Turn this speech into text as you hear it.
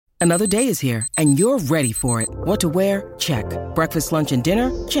Another day is here, and you're ready for it. What to wear? Check. Breakfast, lunch, and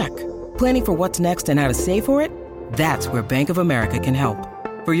dinner? Check. Planning for what's next and how to save for it? That's where Bank of America can help.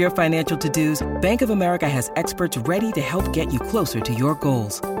 For your financial to-dos, Bank of America has experts ready to help get you closer to your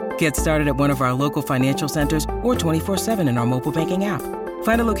goals. Get started at one of our local financial centers or 24/7 in our mobile banking app.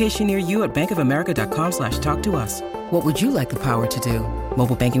 Find a location near you at bankofamerica.com/talktous. What would you like the power to do?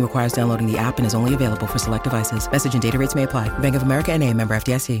 Mobile banking requires downloading the app and is only available for select devices. Message and data rates may apply. Bank of America N.A., member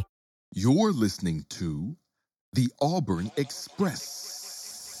FDIC. You're listening to the Auburn Express.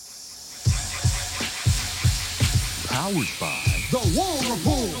 Powered by the War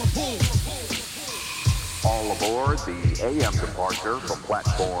Report. All aboard the AM departure from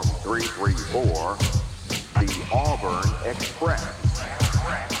platform 334, the Auburn Express.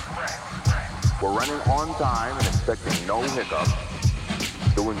 We're running on time and expecting no hiccups,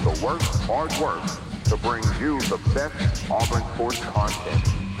 doing the hard work to bring you the best Auburn sports content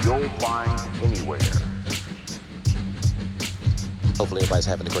you'll find anywhere. Hopefully everybody's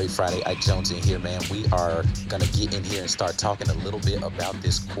having a great Friday. Ike Jones in here, man. We are going to get in here and start talking a little bit about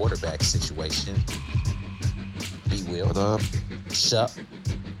this quarterback situation. B. Will. What up? Shup.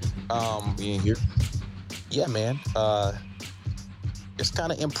 We in here? Yeah, man. It's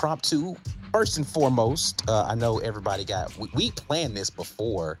kind of impromptu. First and foremost, I know everybody we planned this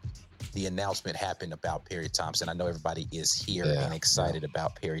before the announcement happened about Perry Thompson. I know everybody is here and excited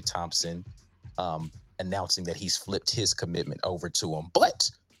about Perry Thompson announcing that he's flipped his commitment over to him.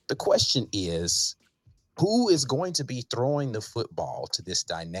 But the question is, who is going to be throwing the football to this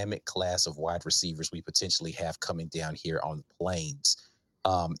dynamic class of wide receivers we potentially have coming down here on the plains?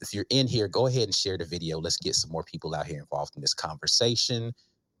 If you're in here, go ahead and share the video. Let's get some more people out here involved in this conversation.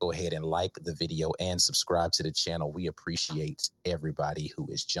 Go ahead and like the video and subscribe to the channel. We appreciate everybody who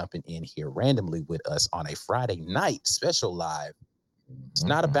is jumping in here randomly with us on a Friday night special live. It's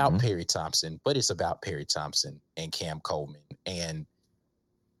not about Perry Thompson, but it's about Perry Thompson and Cam Coleman and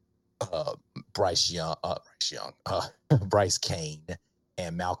Bryce Kane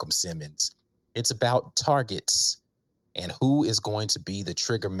and Malcolm Simmons. It's about targets and who is going to be the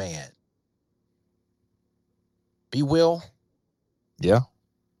trigger man. B. Will? Yeah.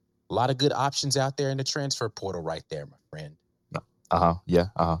 A lot of good options out there in the transfer portal right there, my friend. Yeah.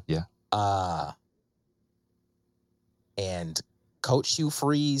 And Coach Hugh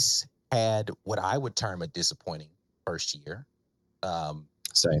Freeze had what I would term a disappointing first year.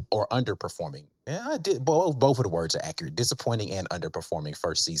 Same. Or underperforming. Yeah, I did. Both of the words are accurate. Disappointing and underperforming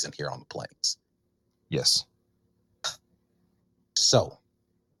first season here on the Plains. Yes. So,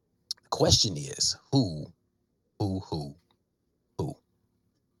 the question is, who?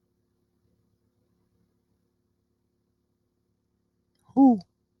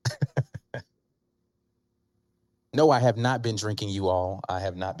 No, I have not been drinking, you all. I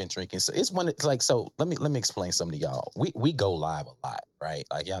have not been drinking. So let me explain something to y'all. We go live a lot, right?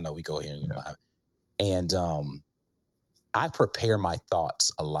 Like y'all know we go here and live. And I prepare my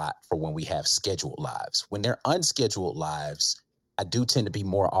thoughts a lot for when we have scheduled lives. When they're unscheduled lives, I do tend to be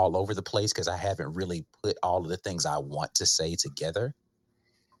more all over the place because I haven't really put all of the things I want to say together.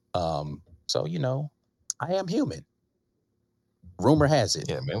 So I am human. Rumor has it.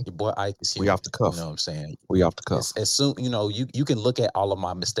 Yeah, man. Your boy Ike is here. We off the cuff. You know what I'm saying? We off the cuff. As soon, you can look at all of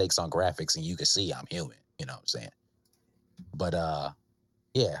my mistakes on graphics and you can see I'm human. You know what I'm saying? But,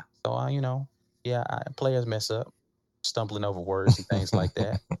 yeah. So, players mess up, stumbling over words and things like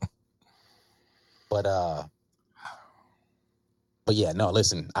that. But yeah, no,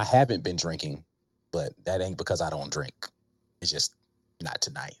 listen, I haven't been drinking, but that ain't because I don't drink. It's just not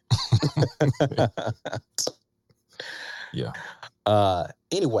tonight. Yeah.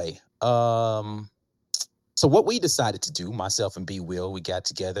 Anyway, so what we decided to do, myself and B. Will, we got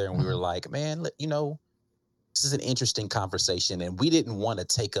together and we were like, man, this is an interesting conversation. And we didn't want to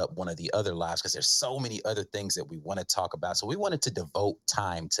take up one of the other lives because there's so many other things that we want to talk about. So we wanted to devote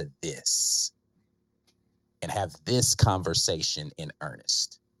time to this and have this conversation in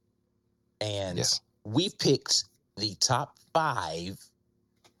earnest. And we've picked the top 5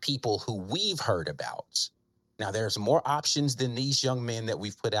 people who we've heard about. Now, there's more options than these young men that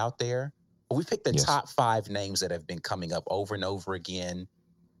we've put out there. But we picked the top 5 names that have been coming up over and over again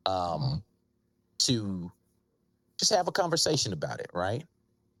to just have a conversation about it, right?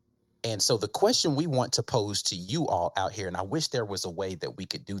 And so the question we want to pose to you all out here, and I wish there was a way that we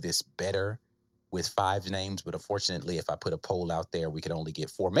could do this better with 5 names, but unfortunately, if I put a poll out there, we could only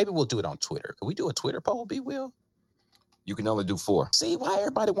get 4. Maybe we'll do it on Twitter. Could we do a Twitter poll, B. Will? You can only do 4. See, why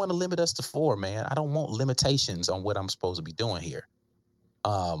everybody want to limit us to 4, man? I don't want limitations on what I'm supposed to be doing here.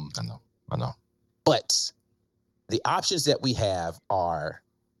 I know. But the options that we have are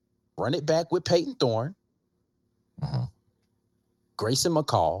Run it back with Peyton Thorne, Grayson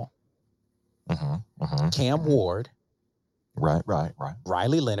McCall, Cam Ward, right,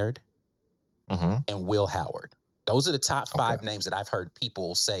 Riley Leonard, Mm-hmm. and Will Howard. Those are the top 5 names that I've heard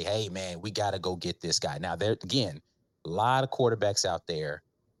people say, hey, man, we got to go get this guy. Now, there again, a lot of quarterbacks out there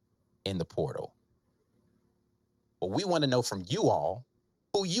in the portal. But we want to know from you all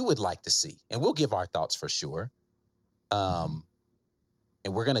who you would like to see. And we'll give our thoughts for sure. And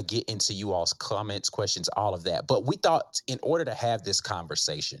we're going to get into you all's comments, questions, all of that. But we thought in order to have this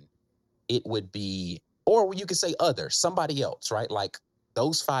conversation, it would be, or you could say somebody else, right? Like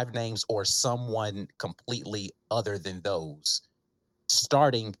those 5 names or someone completely other than those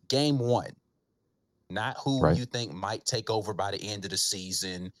starting game 1, not who you think might take over by the end of the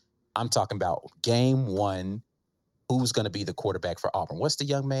season. I'm talking about game 1. Who's going to be the quarterback for Auburn? What's the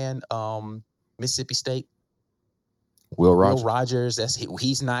young man, Mississippi State? Will Rogers. Will Rogers.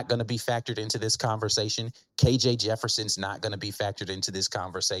 He's not going to be factored into this conversation. KJ Jefferson's not going to be factored into this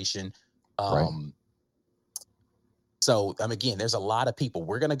conversation. So, again, there's a lot of people.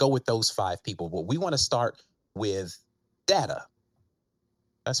 We're going to go with those 5 people, but we want to start with data.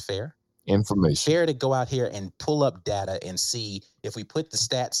 That's fair. Information. Fair to go out here and pull up data and see if we put the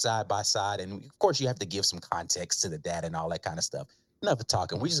stats side by side. And, of course, you have to give some context to the data and all that kind of stuff. Enough of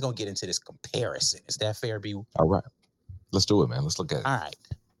talking. We're just going to get into this comparison. Is that fair, B? All right. Let's do it, man. Let's look at it. All right.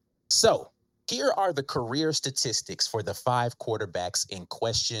 So here are the career statistics for the 5 quarterbacks in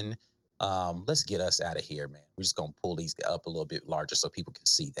question. Let's get us out of here, man. We're just going to pull these up a little bit larger so people can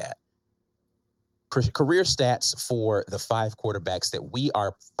see that. Career stats for the 5 quarterbacks that we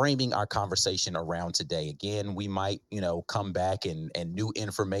are framing our conversation around today. Again, we might, come back and new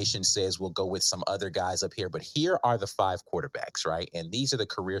information says we'll go with some other guys up here, but here are the 5 quarterbacks, right? And these are the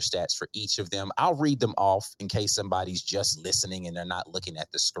career stats for each of them. I'll read them off in case somebody's just listening and they're not looking at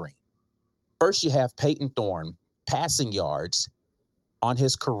the screen. First, you have Peyton Thorne, passing yards on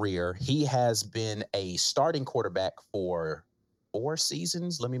his career. He has been a starting quarterback for 4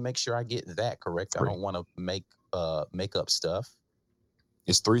 seasons. Let me make sure I get that correct. 3. I don't want to make up stuff.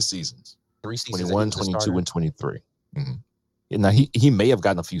 It's 3 seasons. 3 seasons. 21, 22, and 23. Mm-hmm. Now, he may have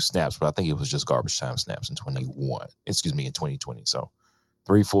gotten a few snaps, but I think it was just garbage time snaps in 2020. So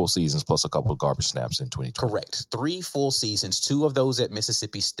 3 full seasons plus a couple of garbage snaps in 2020. Correct. 3 full seasons, 2 of those at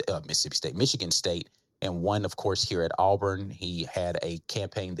Michigan State, and 1, of course, here at Auburn. He had a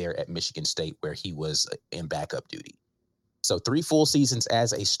campaign there at Michigan State where he was in backup duty. So 3 full seasons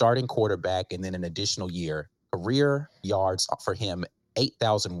as a starting quarterback and then an additional year. Career yards for him,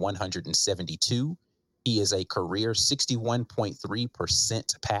 8,172. He is a career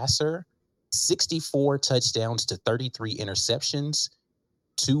 61.3% passer, 64 touchdowns to 33 interceptions,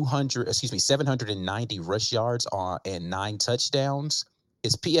 790 rush yards and 9 touchdowns.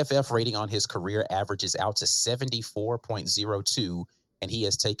 His PFF rating on his career averages out to 74.02, and he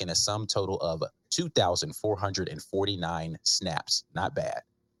has taken a sum total of 2,449 snaps. Not bad.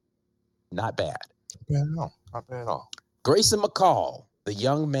 Not bad. Not bad at all. Grayson McCall, the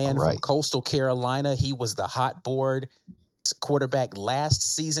young man from Coastal Carolina. He was the hot board quarterback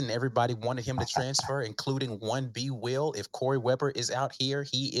last season. Everybody wanted him to transfer, including one B. Will. If Corey Weber is out here,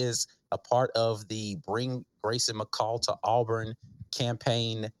 he is a part of the Bring Grayson McCall to Auburn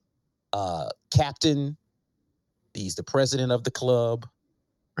campaign captain. He's the president of the club.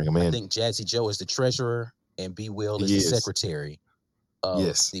 Bring him in. I think Jazzy Joe is the treasurer and B. Will is the secretary of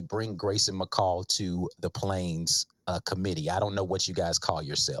the Bring Grayson McCall to the Plains committee. I don't know what you guys call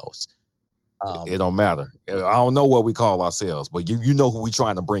yourselves. It don't matter. I don't know what we call ourselves, but you know who we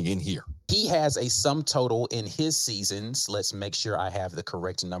trying to bring in here. He has a sum total in his seasons. Let's make sure I have the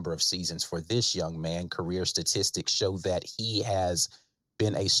correct number of seasons for this young man. Career statistics show that he has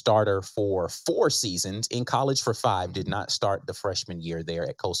been a starter for 4 seasons, in college for 5, did not start the freshman year there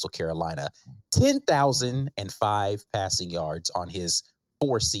at Coastal Carolina. 10,005 passing yards on his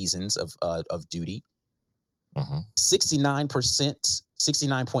 4 seasons of duty.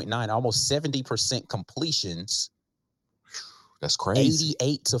 69.9, almost 70% completions. That's crazy.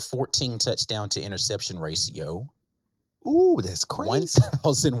 88 to 14 touchdown to interception ratio. Ooh, that's crazy.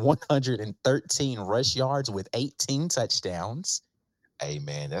 1,113 rush yards with 18 touchdowns. Hey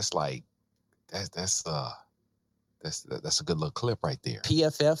man, that's a good little clip right there.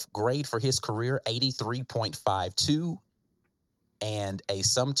 PFF grade for his career 83.52 and a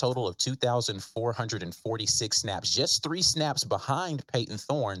sum total of 2,446 snaps. Just 3 snaps behind Peyton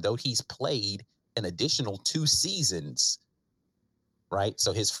Thorne, though he's played an additional 2 seasons. Right?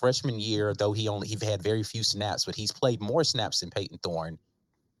 So his freshman year, though he had very few snaps, but he's played more snaps than Peyton Thorne,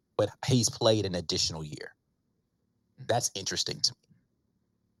 but he's played an additional year. That's interesting to me.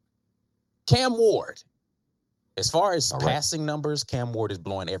 Cam Ward. As far as All right. passing numbers, Cam Ward is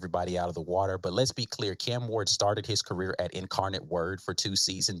blowing everybody out of the water. But let's be clear, Cam Ward started his career at Incarnate Word for 2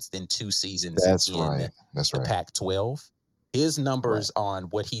 seasons, then 2 seasons That's in right. That's the right. Pac-12. His numbers on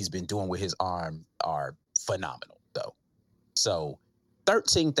what he's been doing with his arm are phenomenal, though. So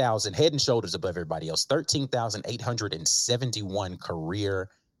 13,000, head and shoulders above everybody else, 13,871 career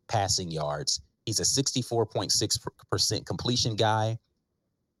passing yards. He's a 64.6% completion guy.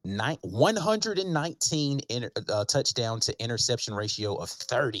 119 touchdown to interception ratio of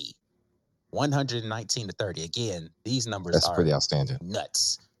 30. 119 to 30. Again, these numbers That's are pretty outstanding.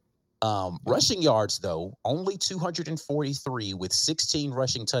 nuts. Rushing yards, though, only 243 with 16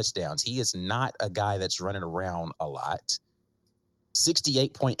 rushing touchdowns. He is not a guy that's running around a lot.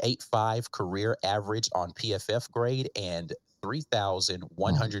 68.85 career average on PFF grade and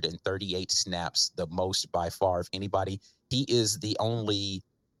 3,138 snaps, the most by far of anybody. He is the only...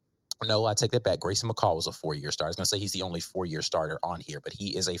 No, I take that back. Grayson McCall was a 4-year starter. I was going to say he's the only 4-year starter on here, but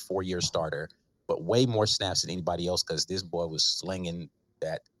he is a 4-year starter, but way more snaps than anybody else because this boy was slinging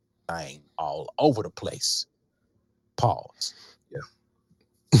that thing all over the place. Pause. Yeah.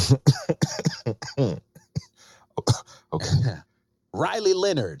 Okay. Riley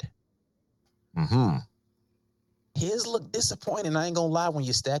Leonard. Mm-hmm. His look disappointing. I ain't gonna lie. When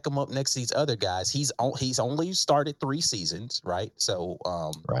you stack him up next to these other guys, he's only started 3 seasons, right? So,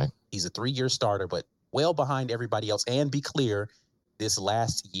 Right. He's a 3-year starter, but well behind everybody else. And be clear, this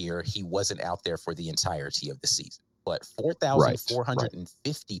last year he wasn't out there for the entirety of the season. But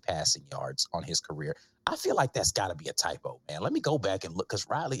 4,450 passing yards on his career. I feel like that's got to be a typo, man. Let me go back and look, because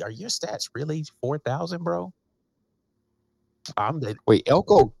Riley, are your stats really 4,000, bro? Wait,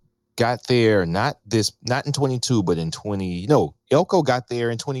 Elko got there not in 22, but in 20. No, Elko got there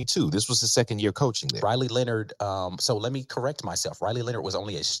in 22. This was his second year coaching there. Riley Leonard. So let me correct myself. Riley Leonard was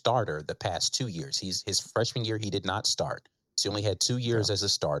only a starter the past 2 years. His freshman year, he did not start. So he only had 2 years as a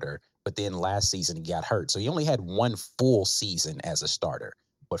starter. But then last season he got hurt. So he only had 1 full season as a starter.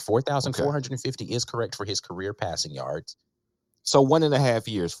 But 4,450 is correct for his career passing yards. So 1.5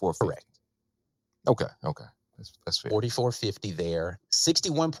 years, 450. Correct. Okay. That's fair. 4,450 there.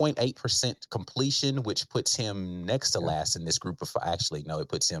 61.8% completion, which puts him next to last in this group of 5. Actually, no, it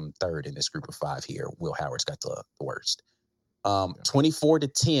puts him third in this group of 5 here. Will Howard's got the worst.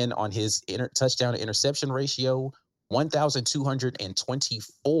 24-10 on his touchdown to interception ratio.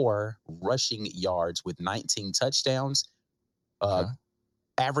 1,224 rushing yards with 19 touchdowns.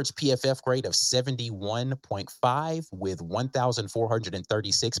 Average PFF grade of 71.5 with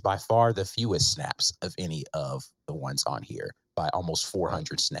 1,436, by far the fewest snaps of any of the ones on here, by almost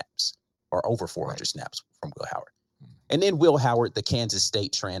 400 snaps, or over 400 snaps from Will Howard. And then Will Howard, the Kansas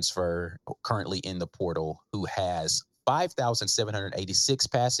State transfer, currently in the portal, who has 5,786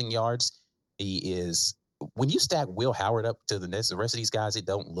 passing yards. He is, when you stack Will Howard up to the rest of these guys, it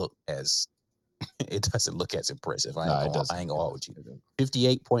doesn't look as impressive. I ain't gonna hold you.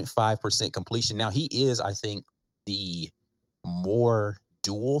 58.5% completion. Now he is, I think, the more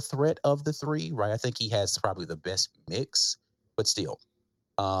dual threat of the 3, right? I think he has probably the best mix, but still,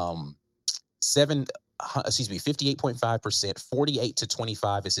 58.5%,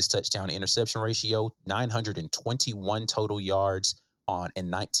 48-25 is his touchdown to interception ratio, 921 total yards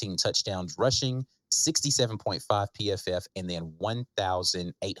and 19 touchdowns rushing, 67.5 PFF, and then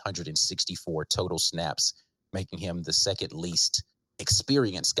 1,864 total snaps, making him the second least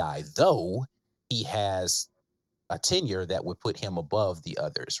experienced guy, though he has a tenure that would put him above the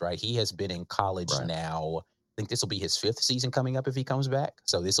others, right? He has been in college now. I think this will be his 5th season coming up if he comes back.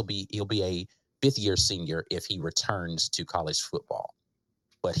 So he'll be a 5th-year senior if he returns to college football.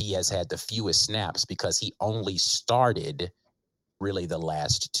 But he has had the fewest snaps because he only started really the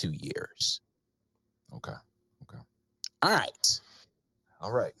last 2 years. Okay. All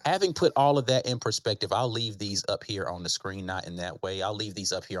right. Having put all of that in perspective, I'll leave these up here on the screen, not in that way. I'll leave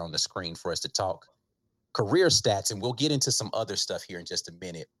these up here on the screen for us to talk career stats, and we'll get into some other stuff here in just a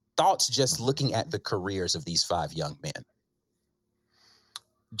minute. Thoughts just looking at the careers of these 5 young men?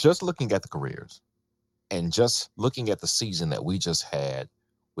 Just looking at the careers and just looking at the season that we just had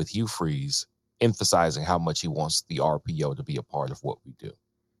with Hugh Freeze emphasizing how much he wants the RPO to be a part of what we do.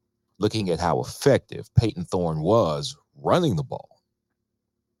 Looking at how effective Peyton Thorne was running the ball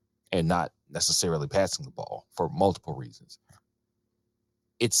and not necessarily passing the ball for multiple reasons.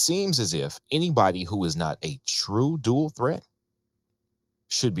 It seems as if anybody who is not a true dual threat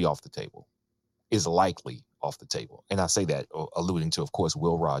should be off the table, is likely off the table. And I say that alluding to, of course,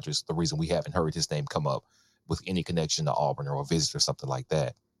 Will Rogers, the reason we haven't heard his name come up with any connection to Auburn or a visit or something like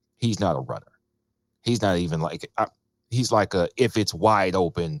that. He's not a runner. He's not even like, he's like if it's wide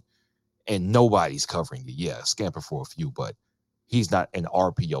open, and nobody's covering you. Yeah, scamper for a few, but he's not an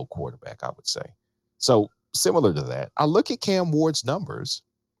RPO quarterback, I would say. So similar to that, I look at Cam Ward's numbers,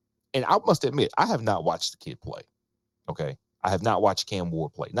 and I must admit, I have not watched the kid play. Okay. I have not watched Cam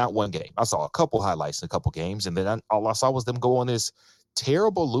Ward play. Not one game. I saw a couple highlights in a couple games, and then all I saw was them go on this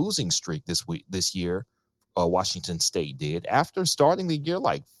terrible losing streak this year. Washington State did after starting the year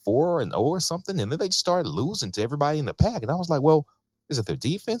like 4-0 or something, and then they just started losing to everybody in the pack. And I was like, well, is it their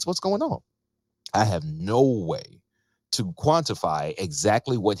defense? What's going on? I have no way to quantify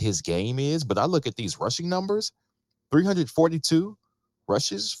exactly what his game is, but I look at these rushing numbers, 342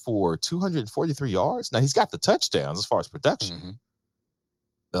 rushes for 243 yards. Now, he's got the touchdowns as far as production.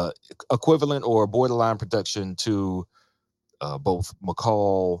 Equivalent or borderline production to both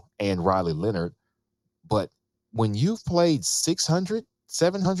McCall and Riley Leonard. But when you've played 600,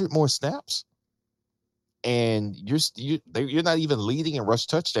 700 more snaps, and you're not even leading in rush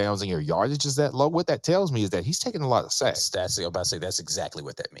touchdowns and your yardage is that low, what that tells me is that he's taking a lot of sacks. I'm about to say that's exactly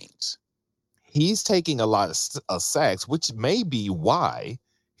what that means. He's taking a lot of sacks, which may be why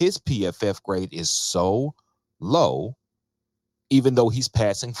his PFF grade is so low, even though he's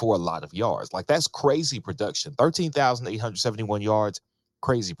passing for a lot of yards. Like, that's crazy production. 13,871 yards,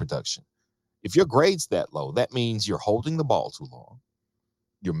 crazy production. If your grade's that low, that means you're holding the ball too long,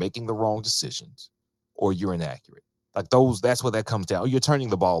 you're making the wrong decisions, or you're inaccurate. Like that's what that comes down. Or you're turning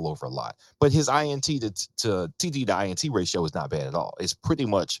the ball over a lot. But his INT to TD to INT ratio is not bad at all. It's pretty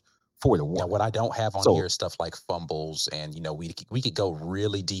much 4-1. Now, what I don't have on here is stuff like fumbles, and we could go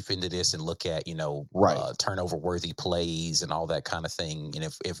really deep into this and look at turnover worthy plays and all that kind of thing.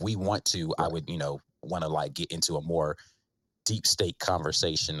 And if we want to, I would want to like get into a more deep state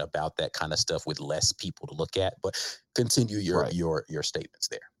conversation about that kind of stuff with less people to look at. But continue your statements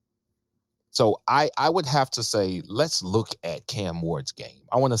there. So I would have to say, let's look at Cam Ward's game.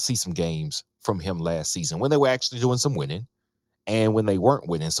 I want to see some games from him last season when they were actually doing some winning and when they weren't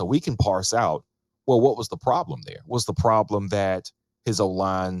winning, so we can parse out, well, what was the problem there? Was the problem that his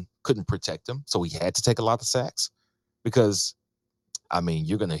O-line couldn't protect him, so he had to take a lot of sacks? Because, I mean,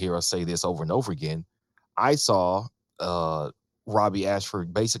 you're going to hear us say this over and over again. I saw Robbie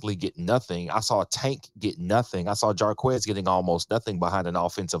Ashford basically get nothing. I saw Tank get nothing. I saw Jarquez getting almost nothing behind an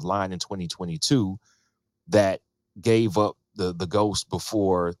offensive line in 2022 that gave up the ghost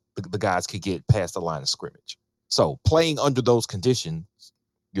before the guys could get past the line of scrimmage. So playing under those conditions,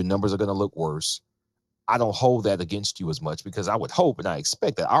 your numbers are going to look worse. I don't hold that against you as much because I would hope and I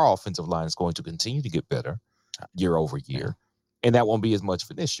expect that our offensive line is going to continue to get better year over year, and that won't be as much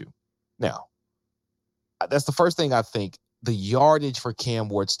of an issue. Now, that's the first thing I think. The yardage for Cam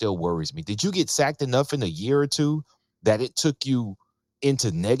Ward still worries me. Did you get sacked enough in a year or two that it took you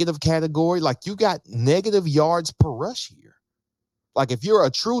into negative category? Like, you got negative yards per rush here. Like, if you're a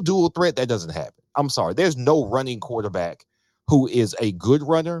true dual threat, that doesn't happen. I'm sorry. There's no running quarterback who is a good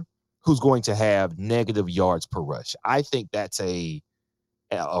runner who's going to have negative yards per rush. I think that's a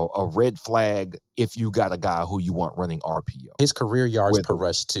red flag if you got a guy who you want running RPO. His career yards per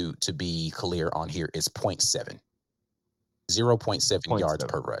rush, to be clear on here, is 0.7. 0.7 yards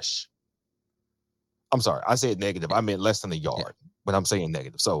per rush. I'm sorry. I said negative. I meant less than a yard, but I'm saying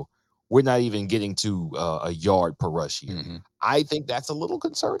negative. So we're not even getting to a yard per rush here. Mm-hmm. I think that's a little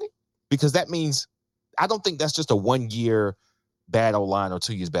concerning because that means I don't think that's just a 1 year bad O-line or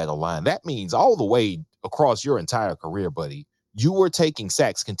 2 years bad O-line. That means all the way across your entire career, buddy, you were taking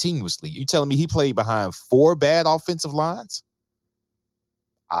sacks continuously. You telling me he played behind 4 bad offensive lines?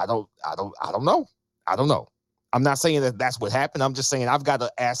 I don't know. I don't know. I'm not saying that that's what happened. I'm just saying I've got to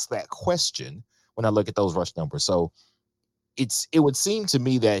ask that question when I look at those rush numbers. So it would seem to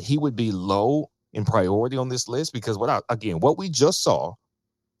me that he would be low in priority on this list because what we just saw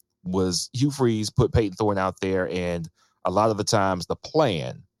was Hugh Freeze put Peyton Thorne out there, and a lot of the times the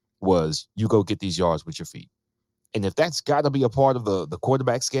plan was you go get these yards with your feet. And if that's got to be a part of the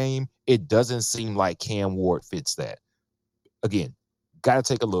quarterback's game, it doesn't seem like Cam Ward fits that. Again, got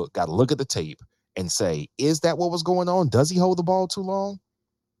to take a look, got to look at the tape and say, is that what was going on? Does he hold the ball too long?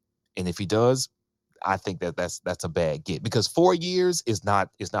 And if he does, I think that's a bad get because 4 years is not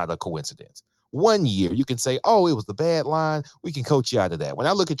a coincidence. 1 year, you can say, oh, it was the bad line. We can coach you out of that. When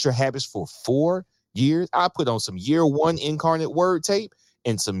I look at your habits for 4 years, I put on some year 1 Incarnate Word tape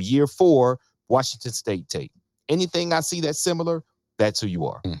and some year 4 Washington State tape. Anything I see that's similar, that's who you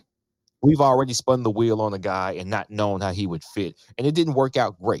are. We've already spun the wheel on a guy and not known how he would fit, and it didn't work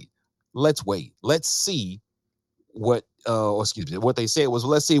out great. Let's wait. Let's see what they said was,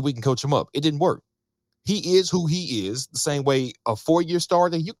 let's see if we can coach him up. It didn't work. He is who he is. The same way a 4-year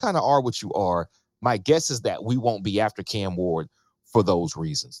starter, you kind of are what you are. My guess is that we won't be after Cam Ward for those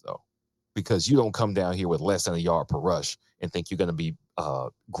reasons, though. because you don't come down here with less than a yard per rush and think you're going to be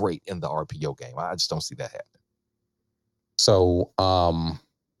great in the RPO game. I just don't see that happening. So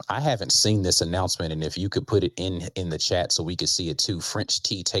I haven't seen this announcement, and if you could put it in the chat so we could see it too. French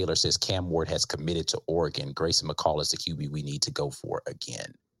T. Taylor says Cam Ward has committed to Oregon. Grayson McCall is the QB we need to go for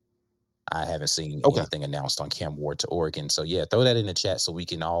again. I haven't seen anything announced on Cam Ward to Oregon. So, yeah, throw that in the chat so we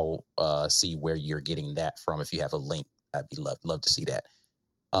can all see where you're getting that from. If you have a link, I'd be love to see that.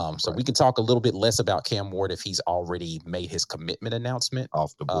 So we can talk a little bit less about Cam Ward if he's already made his commitment announcement.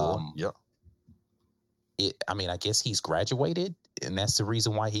 Off the board, I mean, I guess he's graduated, and that's the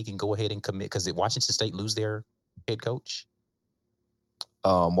reason why he can go ahead and commit. Because did Washington State lose their head coach?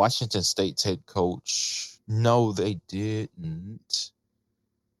 Washington State's head coach, no, they didn't.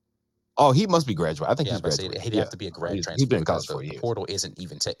 Oh, he must be graduate. I think he's graduated. He'd have to be a grad transfer. He's been in college because for years. The portal isn't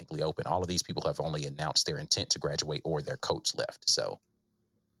even technically open. All of these people have only announced their intent to graduate or their coach left. So,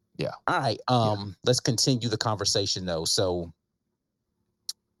 yeah. All right. Let's continue the conversation though. So,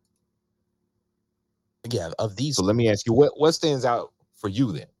 yeah, of these. So let me ask you, what stands out for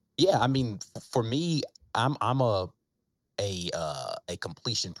you then? Yeah, I mean, for me, I'm a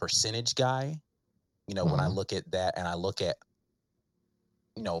completion percentage guy. You know, when I look at that, and I look at,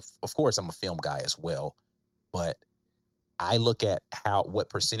 you know, of course, I'm a film guy as well, but I look at what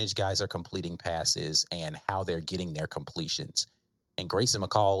percentage guys are completing passes and how they're getting their completions. And Grayson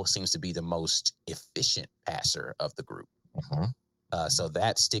McCall seems to be the most efficient passer of the group. So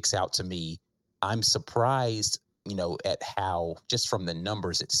that sticks out to me. I'm surprised, you know, at how, just from the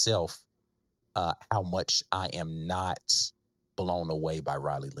numbers itself, how much I am not blown away by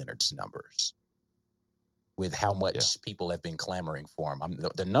Riley Leonard's numbers. With how much people have been clamoring for him.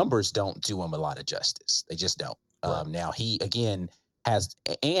 The numbers don't do him a lot of justice. They just don't. Now, he, again, has,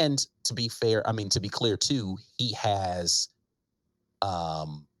 and to be fair, I mean, to be clear, too, he has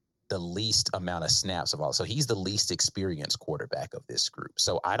the least amount of snaps of all. So he's the least experienced quarterback of this group.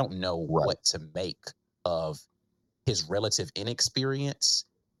 So I don't know what to make of his relative inexperience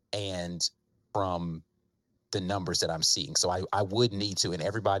and from the numbers that I'm seeing. So I would need to, and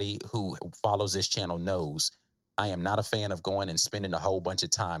everybody who follows this channel knows, I am not a fan of going and spending a whole bunch of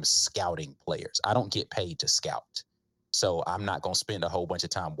time scouting players. I don't get paid to scout. So I'm not going to spend a whole bunch of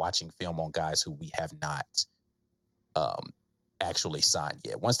time watching film on guys who we have not actually signed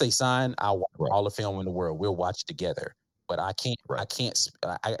yet. Once they sign, I'll watch all the film in the world. We'll watch together. But I can't,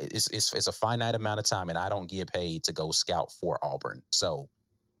 it's a finite amount of time, and I don't get paid to go scout for Auburn. So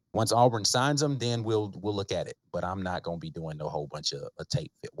once Auburn signs them, then we'll look at it. But I'm not going to be doing no whole bunch of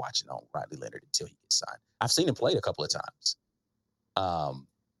tape fit watching on Riley Leonard until he gets signed. I've seen him play a couple of times.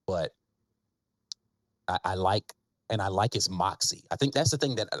 But I like his moxie. I think that's the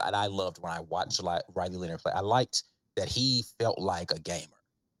thing that I loved when I watched Riley Leonard play. I liked that he felt like a gamer.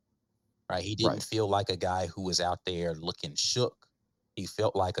 Right? He didn't feel like a guy who was out there looking shook. He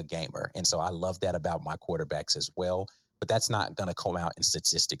felt like a gamer. And so I love that about my quarterbacks as well. But that's not going to come out in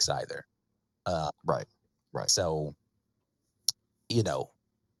statistics either. Right. So, you know,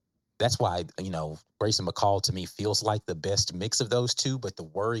 that's why, you know, Grayson McCall to me feels like the best mix of those two. But the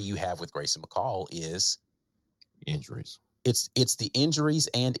worry you have with Grayson McCall is injuries. It's the injuries,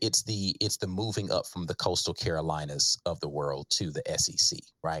 and it's the moving up from the Coastal Carolinas of the world to the SEC,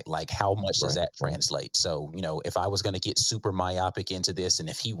 right? Like, how much does that translate? So, you know, if I was going to get super myopic into this, and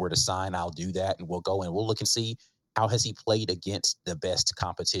if he were to sign, I'll do that, and we'll go and we'll look and see how has he played against the best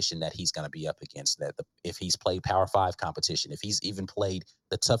competition that he's going to be up against. If he's played Power 5 competition, if he's even played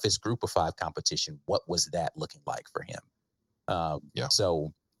the toughest Group of 5 competition, what was that looking like for him?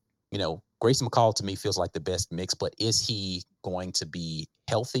 So, you know, Grayson McCall to me feels like the best mix, but is he going to be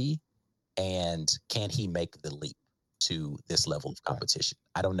healthy, and can he make the leap to this level of competition?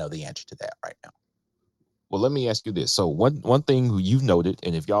 I don't know the answer to that right now. Well, let me ask you this. So one thing you've noted,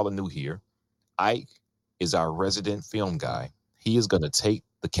 and if y'all are new here, Ike is our resident film guy. He is going to take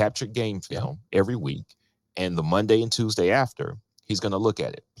the captured game film every week, and the Monday and Tuesday after, he's going to look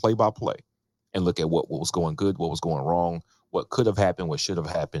at it play by play and look at what was going good, what was going wrong, what could have happened, what should have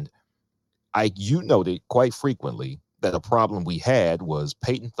happened. You noted quite frequently that a problem we had was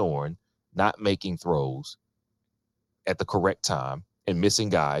Peyton Thorne not making throws at the correct time and missing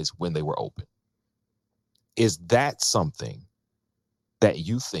guys when they were open. Is that something that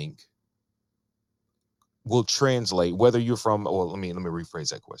you think will translate, whether you're from, or let me rephrase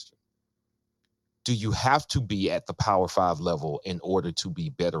that question. Do you have to be at the Power 5 level in order to be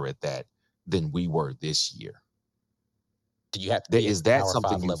better at that than we were this year? Do you have to be is at that Power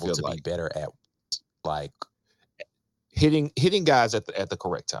something 5 you level feel to like be better at, like hitting guys at the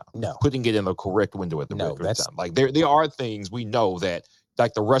correct time? No. Putting it in the correct window at the correct time. Like there are things we know that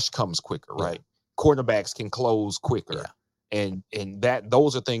like the rush comes quicker, right? Quarterbacks can close quicker. And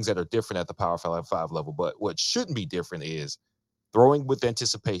those are things that are different at the Power 5 level. But what shouldn't be different is throwing with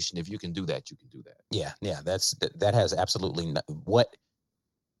anticipation. If you can do that, you can do that. Yeah. That has absolutely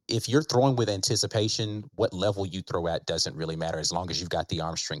if you're throwing with anticipation, what level you throw at doesn't really matter as long as you've got the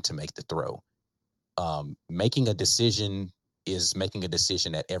arm strength to make the throw. Making a decision is making a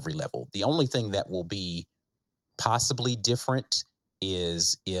decision at every level. The only thing that will be possibly different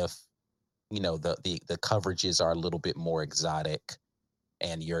is if, the coverages are a little bit more exotic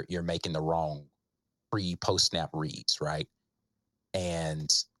and you're making the wrong post snap reads, right?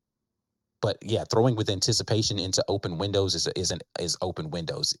 But yeah, throwing with anticipation into open windows is open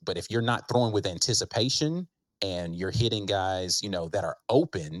windows. But if you're not throwing with anticipation and you're hitting guys, that are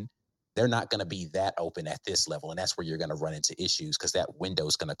open, they're not going to be that open at this level. And that's where you're going to run into issues because that window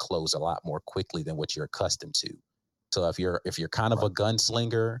is going to close a lot more quickly than what you're accustomed to. So if you're kind of a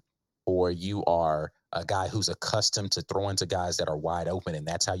gunslinger, or you are a guy who's accustomed to throwing to guys that are wide open and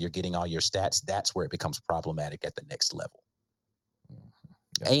that's how you're getting all your stats, that's where it becomes problematic at the next level.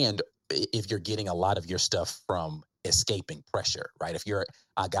 And if you're getting a lot of your stuff from escaping pressure, right? If you're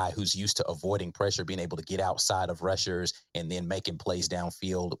a guy who's used to avoiding pressure, being able to get outside of rushers and then making plays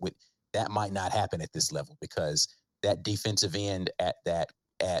downfield, that might not happen at this level because that defensive end at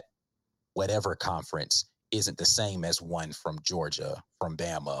whatever conference isn't the same as one from Georgia, from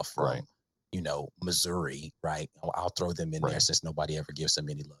Bama, from Missouri, right? I'll throw them in there since nobody ever gives them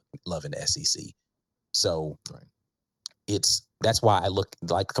any love in the SEC. So that's why I look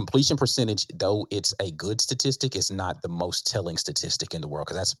like completion percentage, though it's a good statistic, it's not the most telling statistic in the world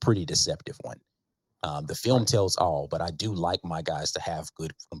because that's a pretty deceptive one. The film tells all, but I do like my guys to have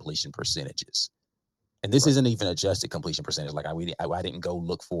good completion percentages. And this isn't even adjusted completion percentage. Like I didn't go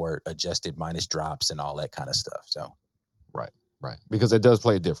look for adjusted minus drops and all that kind of stuff. So, right. Because it does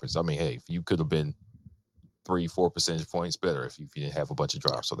play a difference. I mean, hey, if you could have been 3-4 percentage points better if you didn't have a bunch of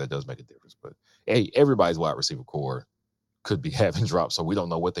drops, so that does make a difference. But hey, everybody's wide receiver core could be having drops, so we don't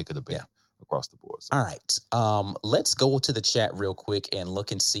know what they could have been across the board. So. All right. Let's go to the chat real quick and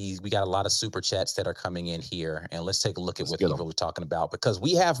look and see. We got a lot of super chats that are coming in here, and let's take a look at what people are talking about because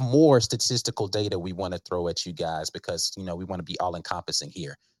we have more statistical data we want to throw at you guys because, we want to be all encompassing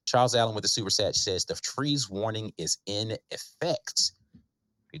here. Charles Allen with the super chat says the freeze warning is in effect.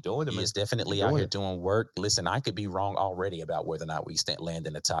 He is definitely out here doing work. Listen, I could be wrong already about whether or not we land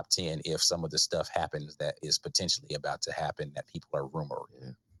in the top 10 if some of the stuff happens that is potentially about to happen that people are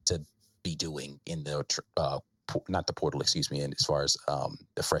rumored to be doing in the not the portal, excuse me, and as far as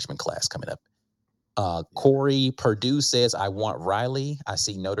the freshman class coming up. Corey Purdue says, I want Riley. I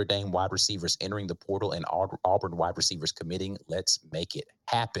see Notre Dame wide receivers entering the portal and Auburn wide receivers committing. Let's make it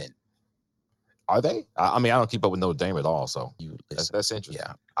happen. Are they? I mean, I don't keep up with Notre Dame at all, so that's interesting.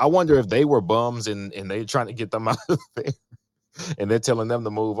 Yeah. I wonder if they were bums and they're trying to get them out of there and they're telling them to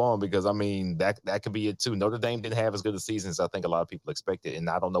move on because, I mean, that could be it too. NotreAme didn't have as good a season as I think a lot of people expected, and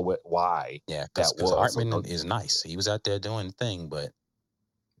I don't know why that was. Hartman is nice. He was out there doing the thing, but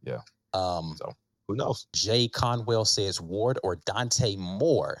so who knows? Jay Conwell says Ward or Dante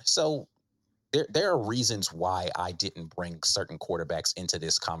Moore. So there are reasons why I didn't bring certain quarterbacks into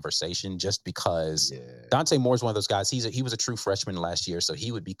this conversation just because Dante Moore is one of those guys. He was a true freshman last year, so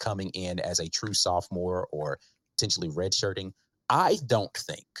he would be coming in as a true sophomore or potentially redshirting. I don't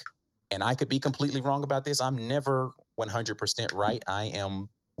think, and I could be completely wrong about this. I'm never 100% right. I am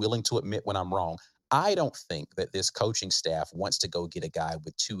willing to admit when I'm wrong. I don't think that this coaching staff wants to go get a guy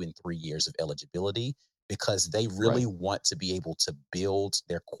with 2 and 3 years of eligibility because they really want to be able to build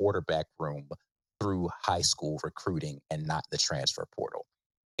their quarterback room through high school recruiting and not the transfer portal.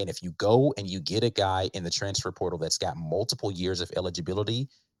 And if you go and you get a guy in the transfer portal that's got multiple years of eligibility,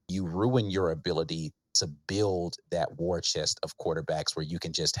 you ruin your ability to build that war chest of quarterbacks where you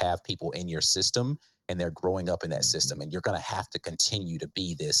can just have people in your system and they're growing up in that system. And you're going to have to continue to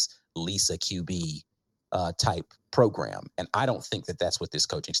be this Lisa QB type program. And I don't think that that's what this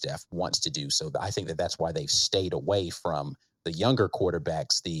coaching staff wants to do. So I think that that's why they've stayed away from the younger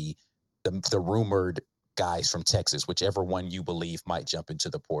quarterbacks, the rumored guys from Texas, whichever one you believe might jump into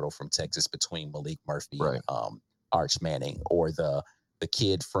the portal from Texas between Malik Murphy and Arch Manning, or the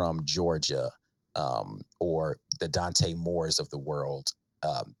kid from Georgia, or the Dante Moores of the world.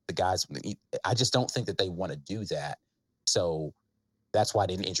 The guys, I just don't think that they want to do that. So that's why I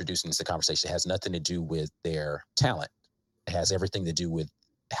didn't introduce them into the conversation. It has nothing to do with their talent. It has everything to do with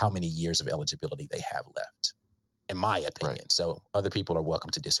how many years of eligibility they have left, in my opinion. So other people are welcome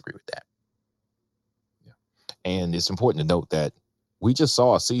to disagree with that. Yeah. And it's important to note that we just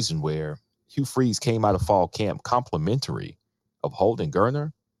saw a season where Hugh Freeze came out of fall camp complimentary of Holden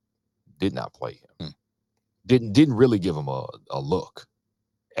Geriner, did not play him. Hmm. Didn't really give him a look,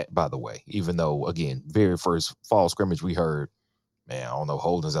 by the way, even though, again, very first fall scrimmage we heard, man, I don't know,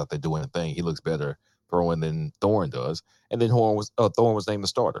 Holden's out there doing a thing. He looks better throwing than Thorne does. And then Thorne was named the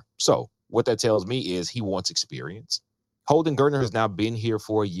starter. So what that tells me is he wants experience. Holden Geriner has now been here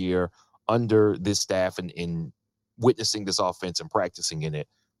for a year under this staff and in witnessing this offense and practicing in it.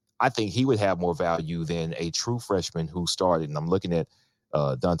 I think he would have more value than a true freshman who started. And I'm looking at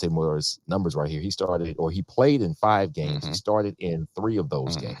Dante Moore's numbers right here. He played in 5 games. Mm-hmm. He started in 3 of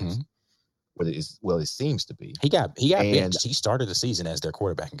those Mm-hmm. games. It seems to be. He got benched. He started the season as their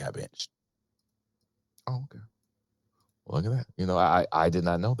quarterback and got benched. Oh, okay. Well, look at that. I did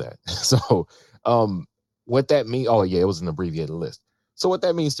not know that. So what that means, it was an abbreviated list. So what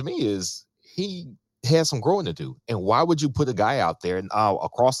that means to me is he has some growing to do. And why would you put a guy out there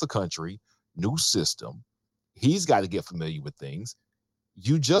across the country, new system? He's got to get familiar with things.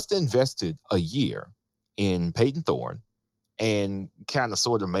 You just invested a year in Peyton Thorne and kind of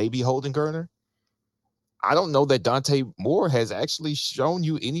sort of maybe Holden Geriner. I don't know that Dante Moore has actually shown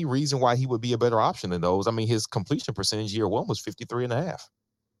you any reason why he would be a better option than those. I mean, his completion percentage year 1 was 53.5.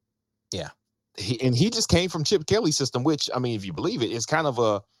 Yeah. He just came from Chip Kelly's system, which, I mean, if you believe it, is kind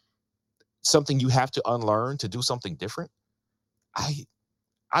of something you have to unlearn to do something different. I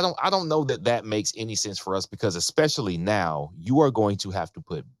don't know that makes any sense for us, because especially now you are going to have to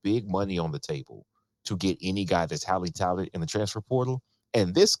put big money on the table to get any guy that's highly touted in the transfer portal.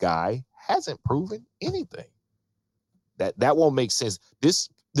 And this guy hasn't proven anything. That won't make sense. This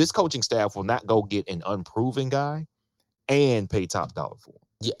coaching staff will not go get an unproven guy and pay top dollar for him.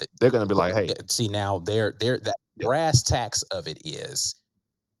 Yeah, they're going to be like, hey, see, now that brass tacks of it is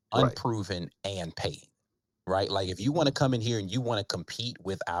unproven and paying, right? Like, if you want to come in here and you want to compete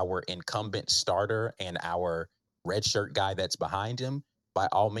with our incumbent starter and our redshirt guy that's behind him, by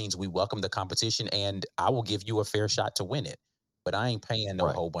all means, we welcome the competition, and I will give you a fair shot to win it. But I ain't paying no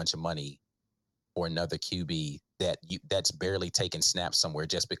whole bunch of money for another QB that's barely taking snaps somewhere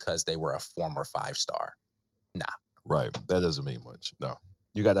just because they were a former 5-star. Nah. Right. That doesn't mean much. No.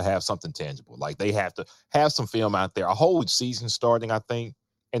 You got to have something tangible. Like, they have to have some film out there. A whole season starting, I think,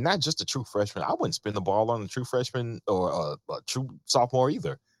 and not just a true freshman. I wouldn't spend the ball on a true freshman or a true sophomore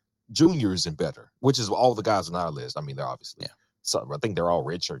either. Juniors and better, which is all the guys on our list. I mean, they're obviously I think they're all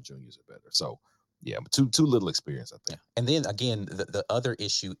redshirt juniors or better. So, yeah, but too little experience, I think. Yeah. And then again, the other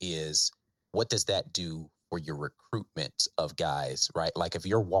issue is, what does that do for your recruitment of guys, right? Like, if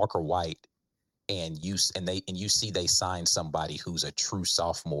you're Walker White and you see they sign somebody who's a true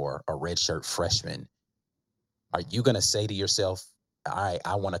sophomore, a redshirt freshman, are you going to say to yourself, all right,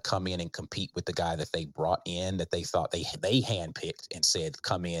 I want to come in and compete with the guy that they brought in, that they thought they handpicked and said,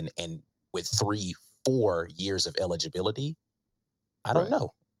 come in and with 3-4 years of eligibility? I don't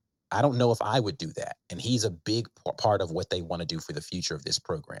know. I don't know if I would do that. And he's a big part of what they want to do for the future of this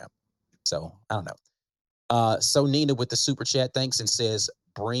program. So I don't know. So Nina with the super chat thanks and says,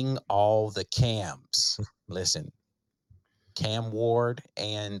 bring all the Cams. Listen, Cam Ward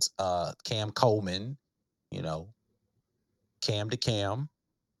and Cam Coleman, Cam to Cam.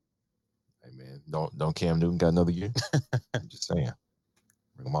 Hey man, don't Cam Newton got another year? I'm just saying.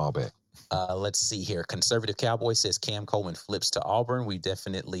 Bring them all back. Let's see here. Conservative Cowboy says Cam Coleman flips to Auburn. We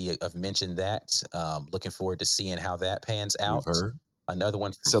definitely have mentioned that. Looking forward to seeing how that pans out. We've heard. Another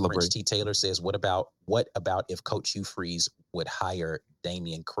one from Prince T. Taylor says, what about if Coach Hugh Freeze would hire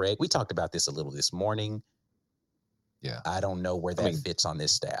Damian Craig? We talked about this a little this morning. Yeah. I don't know where that fits on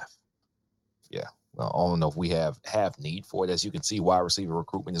this staff. Yeah. Well, I don't know if we have need for it. As you can see, wide receiver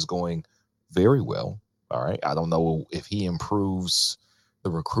recruitment is going very well. All right. I don't know if he improves the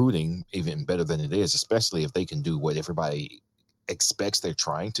recruiting even better than it is, especially if they can do what everybody expects they're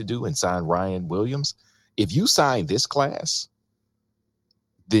trying to do and sign Ryan Williams. If you sign this class,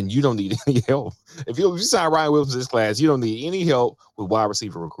 then you don't need any help. If you sign Ryan Williams in this class, you don't need any help with wide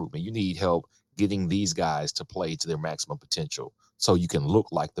receiver recruitment. You need help getting these guys to play to their maximum potential so you can look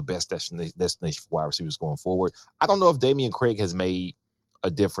like the best destination for wide receivers going forward. I don't know if Damian Craig has made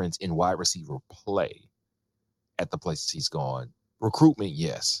a difference in wide receiver play at the places he's gone. Recruitment,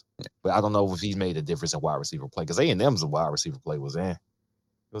 yes. But I don't know if he's made a difference in wide receiver play, because A&M's wide receiver play was they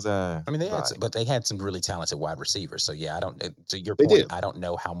had some really talented wide receivers. So yeah, to your point, I don't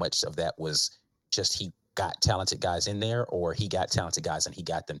know how much of that was just he got talented guys in there, or he got talented guys and he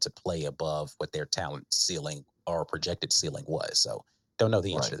got them to play above what their talent ceiling or projected ceiling was. So don't know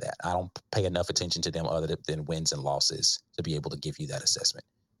the answer to that. I don't pay enough attention to them other than wins and losses to be able to give you that assessment.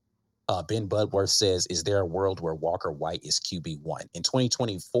 Ben Budworth says, is there a world where Walker White is QB1 in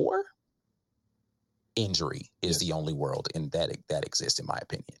 2024? injury is the only world in that exists, in my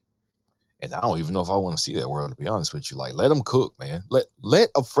opinion. And I don't even know if I want to see that world, to be honest with you. Like, let them cook, man. Let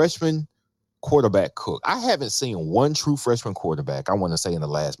a freshman quarterback cook. I haven't seen one true freshman quarterback, I want to say in the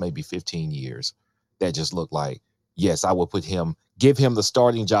last maybe 15 years, that just looked like, yes, I would give him the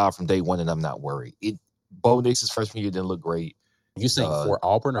starting job from day one, and I'm not worried. Bo Nix's freshman year didn't look great. You saying for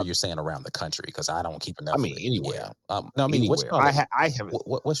Auburn, or you're saying around the country? Because I don't keep enough. I mean, anywhere. Yeah. No, I mean, anywhere. I haven't.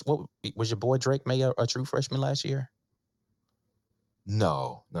 What was your boy Drake May a true freshman last year?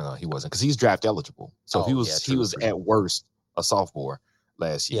 No, he wasn't, because he's draft eligible. So he was at worst a sophomore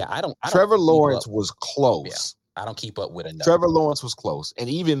last year. Yeah, I don't. Trevor Lawrence was close. Yeah, I don't keep up with enough. Trevor Lawrence was close, and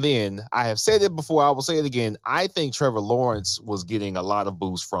even then, I have said it before. I will say it again. I think Trevor Lawrence was getting a lot of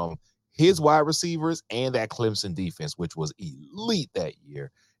boost from his wide receivers and that Clemson defense, which was elite that year.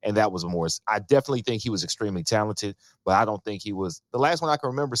 And that was more. I definitely think he was extremely talented, but I don't think he was. The last one I can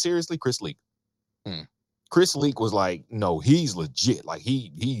remember seriously, Chris Leak. Chris Leak was like, no, he's legit. Like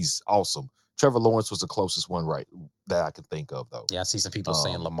he's awesome. Trevor Lawrence was the closest one, right, that I can think of, though. Yeah, I see some people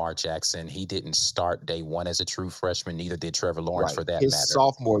saying Lamar Jackson. He didn't start day one as a true freshman. Neither did Trevor Lawrence, for that matter. His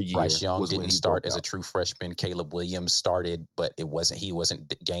sophomore year, Bryce Young didn't start as a true freshman. Caleb Williams started, but he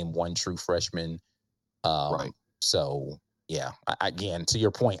wasn't game one true freshman. Right. So yeah, again, to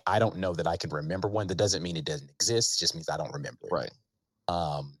your point, I don't know that I can remember one. That doesn't mean it doesn't exist. It just means I don't remember it. Right.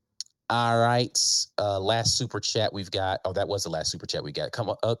 All right. Last super chat we've got. Oh, that was the last super chat we got.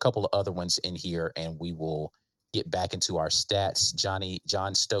 A couple of other ones in here, and we will get back into our stats.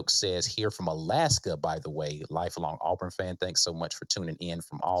 John Stokes says, here from Alaska, by the way, lifelong Auburn fan. Thanks so much for tuning in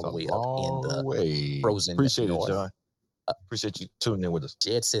from all the way up in the frozen Appreciate north. it, John. Appreciate you tuning in with us.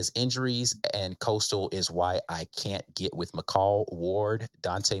 Jed says, injuries and Coastal is why I can't get with McCall, Ward,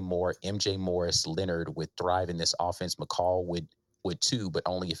 Dante Moore, MJ Morris, Leonard would thrive in this offense. McCall would too, but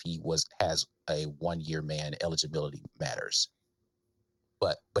only if he has a 1 year man. Eligibility matters.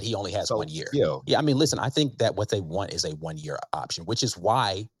 But he only has 1 year. Yeah. I mean, listen, I think that what they want is a 1 year option, which is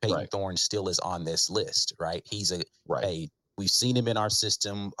why Peyton Thorne still is on this list, right? He's we've seen him in our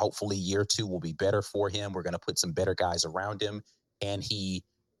system. Hopefully year 2 will be better for him. We're going to put some better guys around him, and he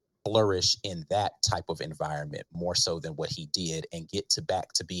flourish in that type of environment more so than what he did, and get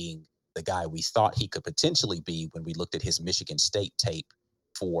back to being the guy we thought he could potentially be when we looked at his Michigan State tape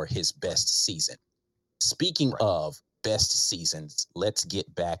for his best season. Speaking of best seasons, let's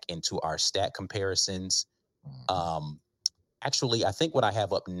get back into our stat comparisons. Actually, I think what I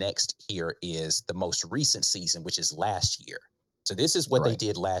have up next here is the most recent season, which is last year. So this is what they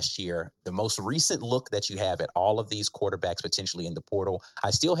did last year. The most recent look that you have at all of these quarterbacks potentially in the portal.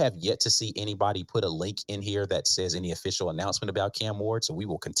 I still have yet to see anybody put a link in here that says any official announcement about Cam Ward. So we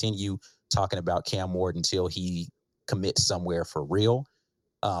will continue talking about Cam Ward until he commits somewhere for real.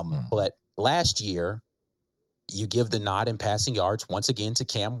 But last year, you give the nod in passing yards once again to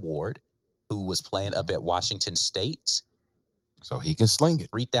Cam Ward, who was playing up at Washington State. So he can sling it.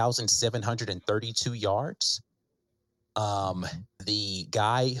 3,732 yards. The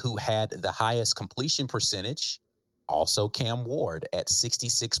guy who had the highest completion percentage, also Cam Ward, at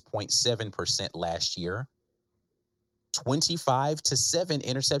 66.7% last year. 25-7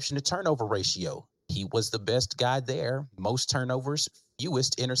 interception to turnover ratio. He was the best guy there. Most turnovers,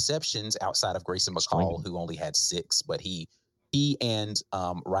 fewest interceptions outside of Grayson McCall, who only had 6. But he and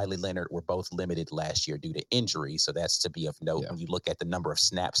Riley Leonard were both limited last year due to injury. So that's to be of note. When you look at the number of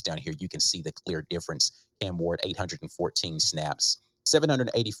snaps down here, you can see the clear difference. Cam Ward, 814 snaps,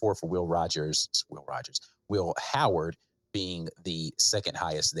 784 for Will Howard being the second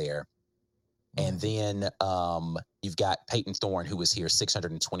highest there. And then you've got Peyton Thorne, who was here,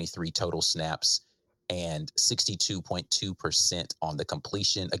 623 total snaps and 62.2% on the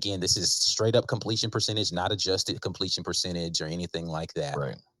completion. Again, this is straight up completion percentage, not adjusted completion percentage or anything like that.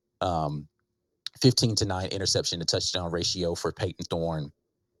 15-9 interception to touchdown ratio for Peyton Thorne.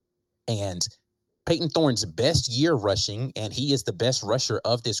 And Peyton Thorne's best year rushing, and he is the best rusher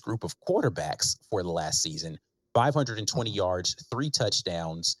of this group of quarterbacks for the last season, 520 yards, 3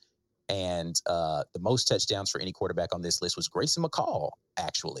 touchdowns. And the most touchdowns for any quarterback on this list was Grayson McCall,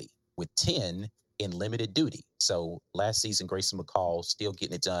 actually, with 10 in limited duty. So last season, Grayson McCall still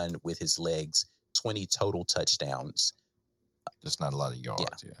getting it done with his legs, 20 total touchdowns. Just not a lot of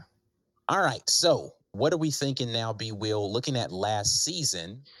yards, All right, so what are we thinking now, B. Will? Looking at last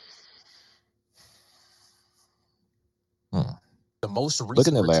season, the most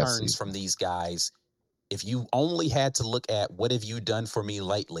recent returns from these guys, if you only had to look at what have you done for me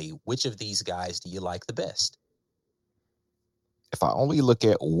lately, which of these guys do you like the best? If I only look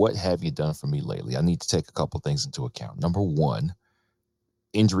at what have you done for me lately, I need to take a couple things into account. Number one,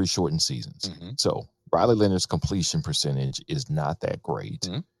 injury shortened seasons. Mm-hmm. So Riley Leonard's completion percentage is not that great.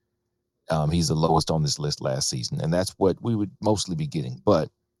 Mm-hmm. He's the lowest on this list last season, and that's what we would mostly be getting. But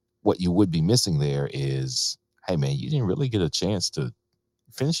what you would be missing there is, hey man, you didn't really get a chance to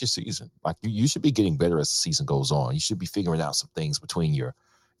finish your season. Like you should be getting better as the season goes on. You should be figuring out some things between your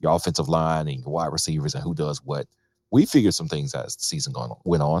offensive line and your wide receivers and who does what. We figured some things as the season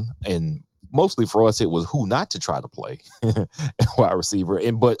went on, and mostly for us, it was who not to try to play wide receiver.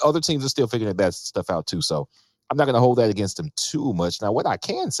 But other teams are still figuring that stuff out too. So I'm not going to hold that against them too much. Now, what I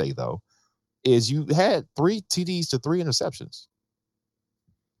can say though is you had 3 TDs to 3 interceptions.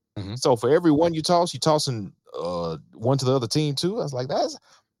 Mm-hmm. So for every one you tossing one to the other team too. I was like,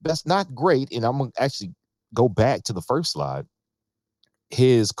 that's not great. And I'm gonna actually go back to the first slide.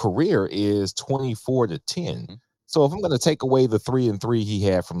 His career is 24 to 10. Mm-hmm. So if I'm going to take away the 3-3 he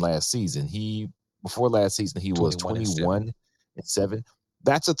had from last season, before last season he was 21 and 7.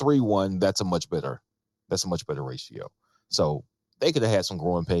 That's a 3-1. That's a much better ratio. So they could have had some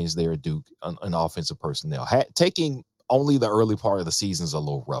growing pains there at Duke on offensive personnel. Taking only the early part of the season is a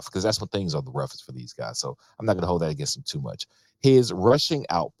little rough because that's when things are the roughest for these guys. So I'm not going to hold that against him too much. His rushing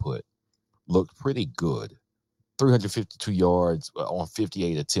output looked pretty good. 352 yards on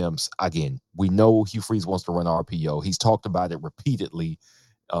 58 attempts. Again, we know Hugh Freeze wants to run RPO. He's talked about it repeatedly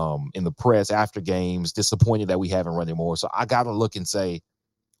in the press after games, disappointed that we haven't run it more. So I got to look and say,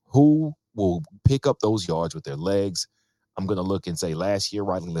 who will pick up those yards with their legs? I'm going to look and say last year,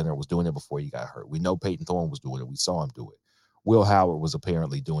 Riley Leonard was doing it before he got hurt. We know Peyton Thorne was doing it. We saw him do it. Will Howard was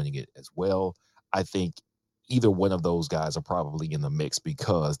apparently doing it as well. I think either one of those guys are probably in the mix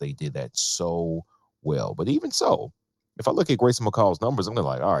because they did that so well. But even so, if I look at Grayson McCall's numbers, I'm going to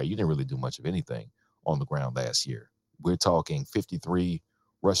like, all right, you didn't really do much of anything on the ground last year. We're talking 53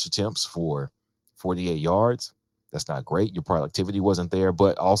 rush attempts for 48 yards. That's not great. Your productivity wasn't there.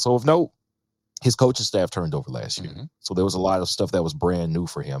 But also of note, his coaching staff turned over last year. Mm-hmm. So there was a lot of stuff that was brand new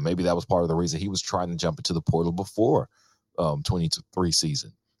for him. Maybe that was part of the reason he was trying to jump into the portal before 23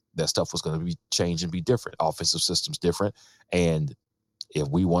 season. That stuff was going to be changed and be different. Offensive system's different. And if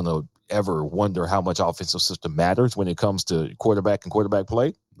we want to ever wonder how much offensive system matters when it comes to quarterback and quarterback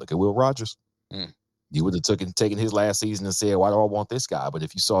play, look at Will Rogers. You would have taken his last season and said, why do I want this guy? But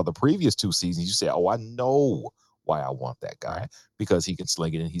if you saw the previous 2 seasons, you say, oh, I know why I want that guy, because he can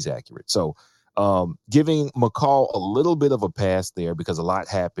sling it and he's accurate. So giving McCall a little bit of a pass there because a lot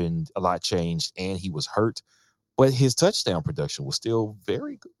happened, a lot changed, and he was hurt. But his touchdown production was still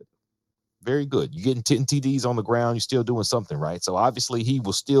very good. Very good. You're getting 10 TDs on the ground. You're still doing something, right? So obviously he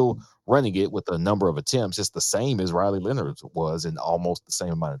was still running it with a number of attempts. It's the same as Riley Leonard was in almost the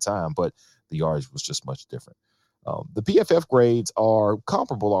same amount of time, but the yardage was just much different. The PFF grades are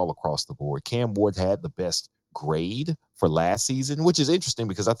comparable all across the board. Cam Ward had the best grade for last season, which is interesting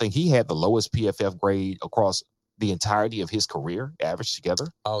because I think he had the lowest PFF grade across the entirety of his career, averaged together.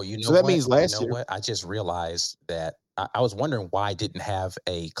 Oh, you know so that what? means last you know year. what? I just realized that I was wondering why I didn't have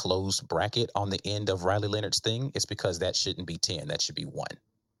a closed bracket on the end of Riley Leonard's thing. It's because that shouldn't be 10. That should be 1.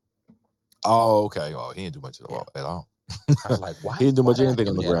 Oh, okay. Oh, he didn't do much at all. I was like, why? He didn't do much did I anything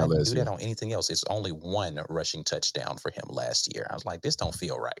on the that? ground I didn't last do year. that on anything else. It's only 1 rushing touchdown for him last year. I was like, this don't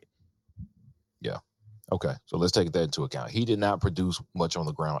feel right. Yeah. Okay. So let's take that into account. He did not produce much on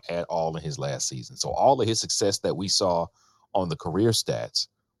the ground at all in his last season. So all of his success that we saw on the career stats,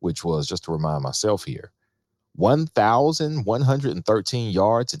 which was, just to remind myself here, 1,113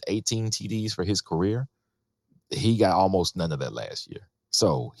 yards and 18 TDs for his career. He got almost none of that last year.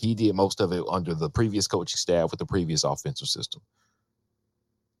 So he did most of it under the previous coaching staff with the previous offensive system.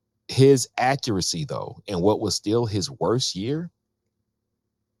 His accuracy, though, in what was still his worst year,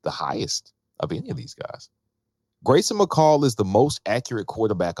 the highest of any of these guys. Grayson McCall is the most accurate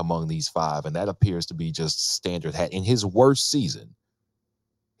quarterback among these 5, and that appears to be just standard. In his worst season,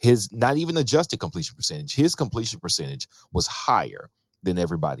 his not even adjusted completion percentage, his completion percentage was higher than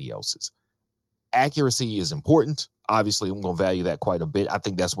everybody else's. Accuracy is important. Obviously, I'm going to value that quite a bit. I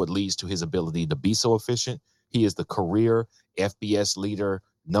think that's what leads to his ability to be so efficient. He is the career FBS leader,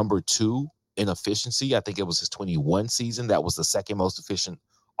 number 2 in efficiency. I think it was his 21 season. That was the second most efficient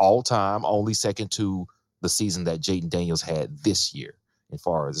all time, only second to the season that Jaden Daniels had this year as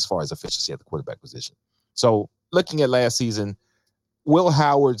far as efficiency at the quarterback position. So looking at last season, Will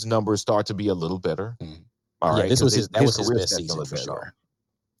Howard's numbers start to be a little better. All right. That was his best season for sure.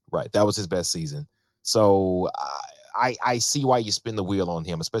 Right. That was his best season. So I see why you spin the wheel on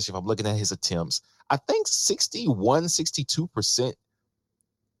him, especially if I'm looking at his attempts. I think 62%.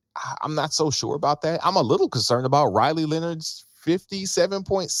 I'm not so sure about that. I'm a little concerned about Riley Leonard's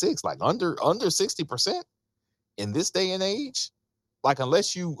 57.6, like under 60% in this day and age. like,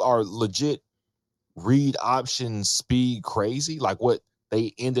 unless you are legit read option speed crazy, like what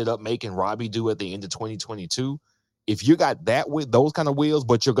they ended up making Robbie do at the end of 2022. If you got that with those kind of wheels,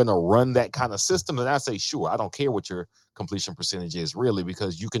 but you're going to run that kind of system, then I say, sure, I don't care what your completion percentage is really,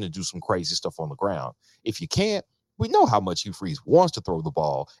 because you can do some crazy stuff on the ground. If you can't, we know how much Hugh Freeze wants to throw the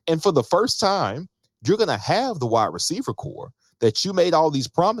ball. And for the first time, you're going to have the wide receiver core that you made all these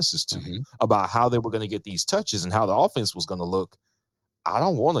promises to about how they were going to get these touches and how the offense was going to look. I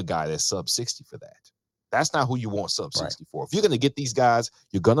don't want a guy that's sub 60 for that. That's not who you want sub 60 for. If you're going to get these guys,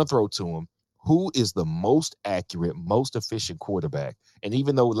 you're going to throw to them. Who is the most accurate, most efficient quarterback? And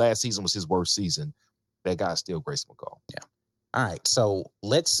even though last season was his worst season, that guy's still Grayson McCall. Yeah. All right. So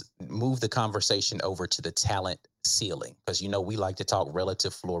let's move the conversation over to the talent ceiling, because, we like to talk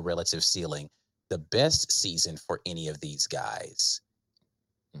relative floor, relative ceiling. The best season for any of these guys.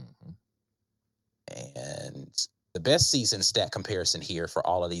 And the best season stat comparison here for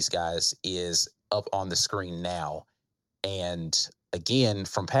all of these guys is up on the screen now. And again,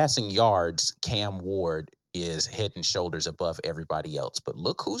 from passing yards, Cam Ward is head and shoulders above everybody else. But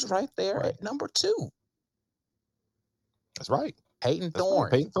look who's right there at number 2. That's right. Peyton Thorne.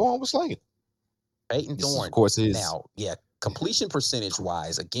 Right. Peyton Thorne was slinging. Peyton Thorne. Of course, is. Now, completion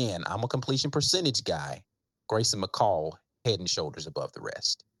percentage-wise, again, I'm a completion percentage guy. Grayson McCall, head and shoulders above the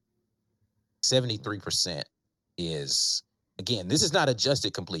rest. 73% is, again, this is not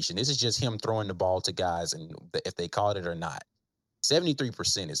adjusted completion. This is just him throwing the ball to guys, and if they caught it or not.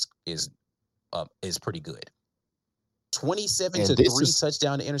 73% is pretty good. 27 to 3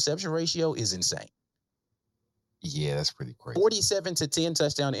 touchdown to interception ratio is insane. Yeah, that's pretty crazy. 47 to 10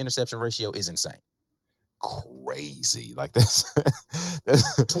 touchdown to interception ratio is insane. Crazy. Like that's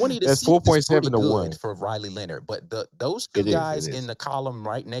 20 to that's 4.7 to 1 for Riley Leonard. But those two guys in the column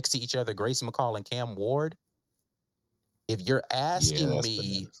right next to each other, Grayson McCall and Cam Ward, if you're asking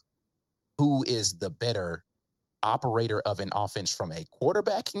me who is the better operator of an offense from a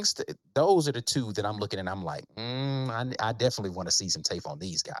quarterbacking, those are the two that I'm looking at. And I'm like, I definitely want to see some tape on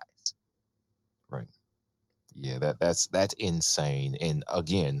these guys. Right. Yeah, that's insane. And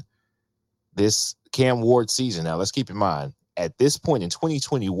again, this Cam Ward season, now let's keep in mind, at this point in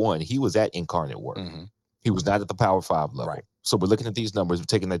 2021, he was at incarnate work. He was not at the Power 5 level. Right. So we're looking at these numbers, we're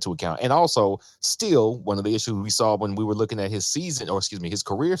taking that into account. And also, still, one of the issues we saw when we were looking at his his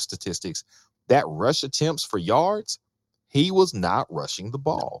career statistics, that rush attempts for yards, he was not rushing the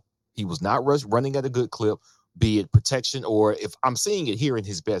ball. He was not running at a good clip, be it protection or if I'm seeing it here in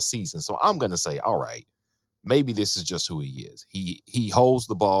his best season. So I'm going to say, all right, maybe this is just who he is. He holds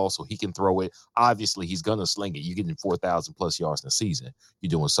the ball so he can throw it. Obviously, he's going to sling it. You're getting 4,000 plus yards in a season. You're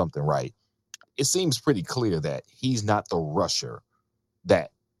doing something right. It seems pretty clear that he's not the rusher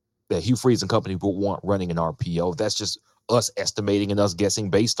that Hugh Freeze and company would want running an RPO. That's just us estimating and us guessing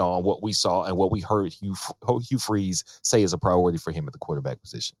based on what we saw and what we heard Hugh Freeze say is a priority for him at the quarterback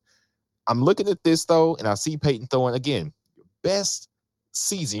position. I'm looking at this, though, and I see Peyton Thorne, again, your best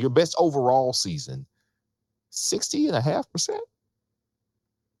season, your best overall season, 60.5%.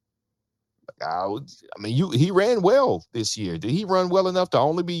 He ran well this year. Did he run well enough to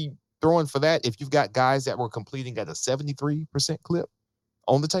only be throwing for that if you've got guys that were completing at a 73% clip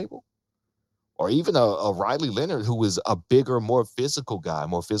on the table? Or even a Riley Leonard, who is a bigger, more physical guy,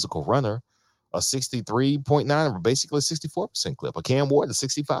 more physical runner, a 63.9 or basically a 64% clip. A Cam Ward, a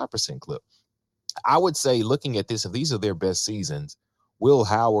 65% clip. I would say, looking at this, if these are their best seasons, Will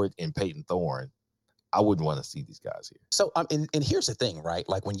Howard and Peyton Thorne, I wouldn't want to see these guys here. So, and here's the thing, right?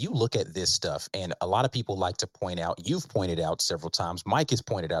 Like when you look at this stuff, and a lot of people like to point out, you've pointed out several times, Mike has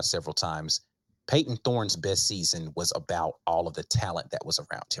pointed out several times, Peyton Thorne's best season was about all of the talent that was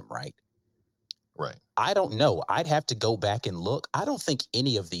around him, right? Right. I don't know. I'd have to go back and look. I don't think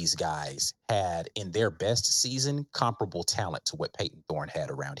any of these guys had in their best season comparable talent to what Peyton Thorne had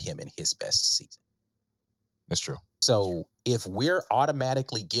around him in his best season. That's true. So if we're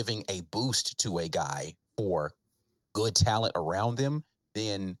automatically giving a boost to a guy for good talent around them,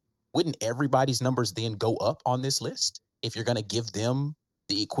 then wouldn't everybody's numbers then go up on this list if you're going to give them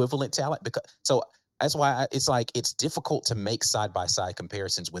the equivalent talent? So that's why it's difficult to make side-by-side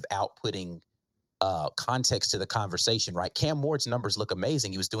comparisons without putting context to the conversation, right? Cam Ward's numbers look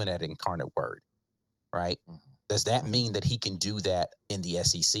amazing. He was doing that in Incarnate Word, right? Does that mean that he can do that in the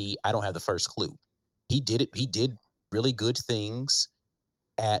SEC? I don't have the first clue. He did it. He did really good things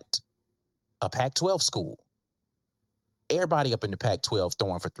at a Pac-12 school. Everybody up in the Pac-12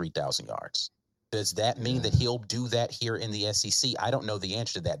 throwing for 3,000 yards. Does that mean that he'll do that here in the SEC? I don't know the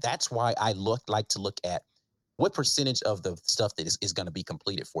answer to that. That's why I like to look at what percentage of the stuff that is going to be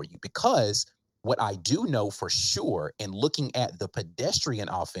completed for you, because What I do know for sure, and looking at the pedestrian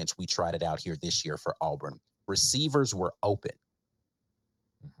offense we tried it out here this year for Auburn, receivers were open.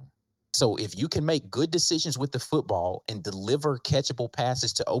 Mhm. So if you can make good decisions with the football and deliver catchable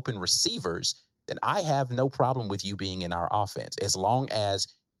passes to open receivers, then I have no problem with you being in our offense. As long as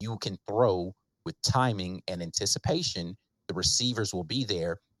you can throw with timing and anticipation, the receivers will be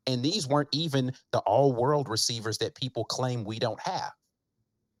there. And these weren't even the all-world receivers that people claim we don't have.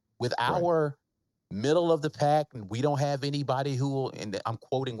 With Right. our middle of the pack, we don't have anybody who will, and I'm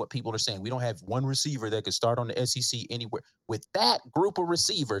quoting what people are saying, we don't have one receiver that could start on the SEC anywhere. With that group of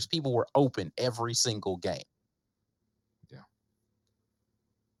receivers, people were open every single game. Yeah.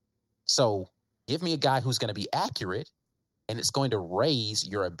 So give me a guy who's going to be accurate, and it's going to raise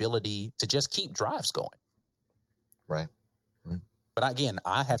your ability to just keep drives going. Right. But again,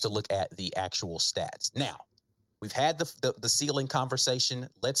 I have to look at the actual stats. Now, we've had the ceiling conversation.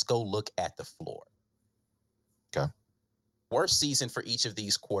 Let's go look at the floor. Okay. Worst season for each of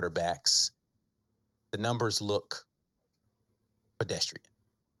these quarterbacks. The numbers look pedestrian.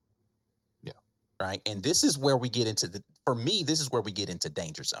 Yeah. Right. And this is where we get into for me, this is where we get into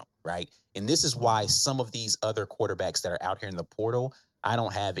danger zone. Right. And this is why some of these other quarterbacks that are out here in the portal, I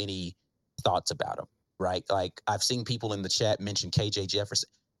don't have any thoughts about them. Right. Like I've seen people in the chat mention KJ Jefferson.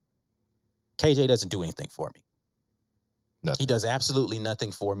 KJ doesn't do anything for me. Nothing. He does absolutely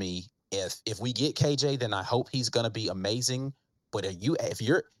nothing for me. If we get KJ, then I hope he's going to be amazing. But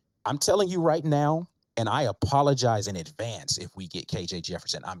I'm telling you right now, and I apologize in advance if we get KJ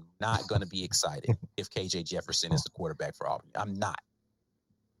Jefferson. I'm not going to be excited if KJ Jefferson is the quarterback for Auburn. I'm not.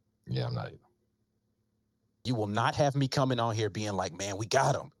 Yeah, I'm not either. You will not have me coming on here being like, man, we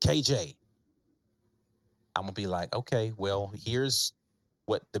got him, KJ. I'm going to be like, okay, well, here's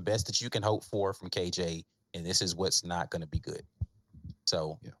what the best that you can hope for from KJ, and this is what's not going to be good.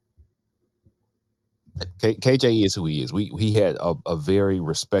 So, yeah. KJ is who he is. He had a very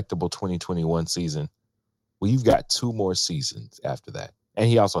respectable 2021 season. Well, you've got 2 more seasons after that. And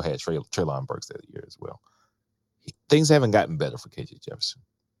he also had Treylon Burks that year as well. Things haven't gotten better for KJ Jefferson.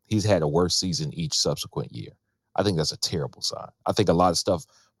 He's had a worse season each subsequent year. I think that's a terrible sign. I think a lot of stuff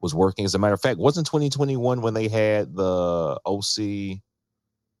was working. As a matter of fact, wasn't 2021 when they had the OC?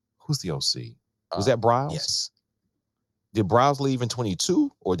 Who's the OC? Was that Bryles? Yes. Did Bryles leave in 22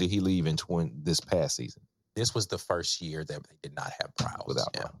 or did he leave in this past season? This was the first year that they did not have Bryles.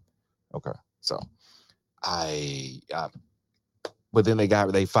 Without Bryles. Okay. So but then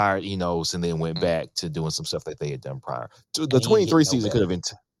they fired Enos and then went back to doing some stuff that they had done prior. The 23 season could have been.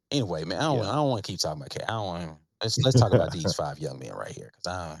 Anyway, man, I don't want to keep talking about K. I don't want. Let's talk about these 5 young men right here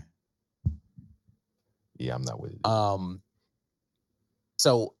because I'm not with it.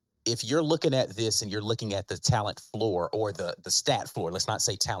 So if you're looking at this and you're looking at the talent floor or the stat floor, let's not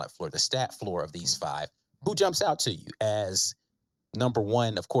say talent floor, the stat floor of these 5, who jumps out to you as number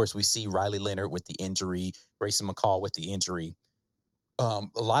one? Of course, we see Riley Leonard with the injury, Grayson McCall with the injury. A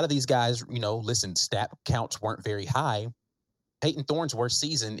lot of these guys, listen, stat counts weren't very high. Peyton Thorne's worst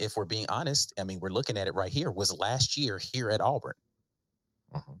season, if we're being honest, I mean, we're looking at it right here, was last year here at Auburn.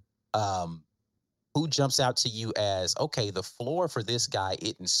 Mm-hmm. Who jumps out to you as, okay, the floor for this guy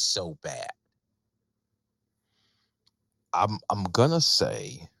isn't so bad? I'm gonna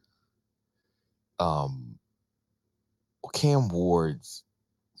say Cam Ward's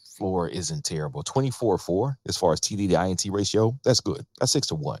floor isn't terrible. 24-4 as far as TD to INT ratio. That's good. That's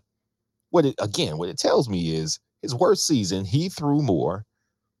 6-1. What it tells me is his worst season, he threw more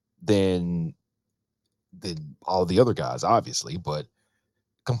than all the other guys, obviously, but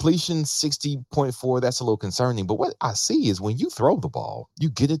completion 60.4, that's a little concerning. But what I see is when you throw the ball, you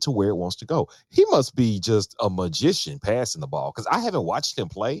get it to where it wants to go. He must be just a magician passing the ball because I haven't watched him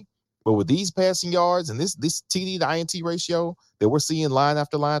play. But with these passing yards and this TD to INT ratio that we're seeing line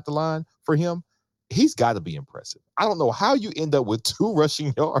after line after line for him, he's got to be impressive. I don't know how you end up with 2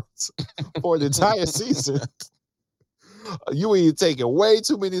 rushing yards for the entire season. You either taking way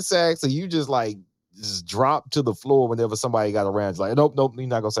too many sacks or you just drop to the floor whenever somebody got around. It's like, nope, you're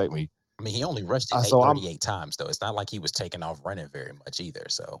not going to sack me. I mean, he only rushed it 38 times, though. It's not like he was taking off running very much either.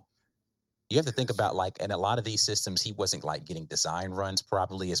 So you have to think about, in a lot of these systems, he wasn't, getting design runs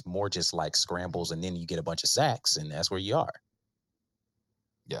properly. It's more just, scrambles, and then you get a bunch of sacks, and that's where you are.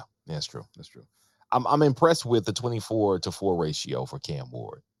 Yeah, that's true. That's true. I'm impressed with the 24-4 ratio for Cam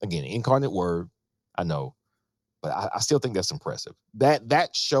Ward. Again, incarnate word, I know. But I still think that's impressive.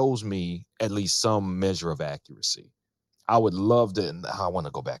 That shows me at least some measure of accuracy. I would love to. I want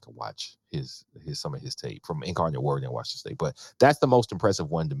to go back and watch some of his tape from Incarnate Word and Washington State. But that's the most impressive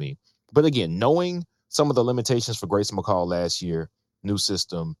one to me. But again, knowing some of the limitations for Grayson McCall last year, new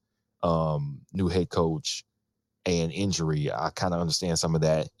system, new head coach and injury. I kind of understand some of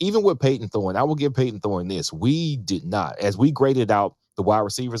that. Even with Peyton Thorne, I will give Peyton Thorne this. We did not, as we graded out the wide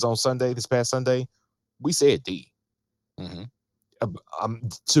receivers on Sunday, this past Sunday, we said D. Mm-hmm.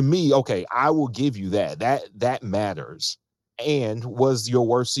 To me, okay, I will give you that. That matters. And was your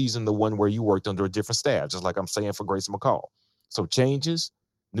worst season the one where you worked under a different staff, just like I'm saying for Grayson McCall? So changes,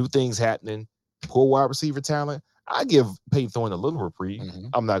 new things happening, poor wide receiver talent. I give Peyton Thorne a little reprieve. Mm-hmm.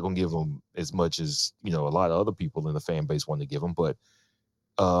 I'm not going to give him as much as, a lot of other people in the fan base want to give him. But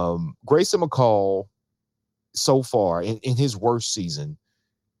Grayson McCall, so far, in his worst season,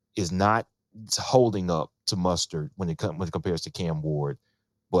 is not holding up to mustard when it compares to Cam Ward.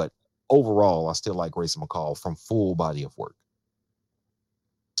 But overall, I still like Grayson McCall from full body of work.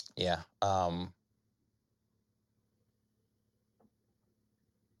 Yeah. I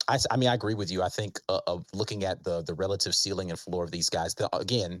mean, I agree with you. I think looking at the relative ceiling and floor of these guys,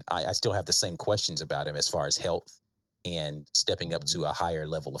 again, I still have the same questions about him as far as health and stepping up to a higher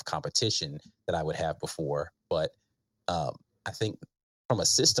level of competition that I would have before. But I think from a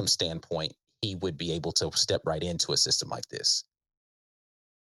system standpoint, he would be able to step right into a system like this.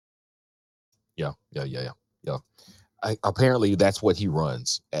 Yeah. Apparently, that's what he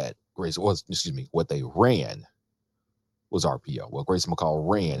runs at Grayson. What they ran was RPO. Well, Grayson McCall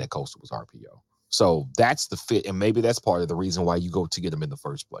ran at Coastal was RPO. So that's the fit. And maybe that's part of the reason why you go to get him in the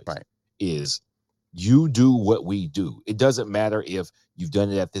first place. Right. Is you do what we do. It doesn't matter if you've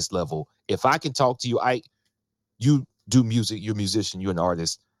done it at this level. If I can talk to you, you do music, you're a musician, you're an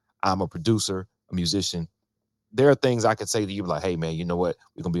artist. I'm a producer, a musician. There are things I could say to you like, hey, man, you know what?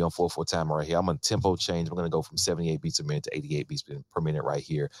 We're going to be on 4/4 time right here. I'm on tempo change. We're going to go from 78 beats a minute to 88 beats per minute right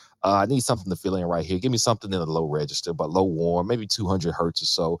here. I need something to fill in right here. Give me something in the low register, but low warm, maybe 200 hertz or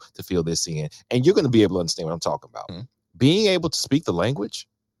so to fill this in. And you're going to be able to understand what I'm talking about. Mm-hmm. Being able to speak the language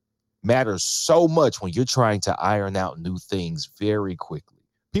matters so much when you're trying to iron out new things very quickly.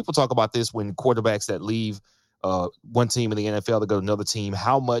 People talk about this when quarterbacks that leave one team in the NFL to go to another team,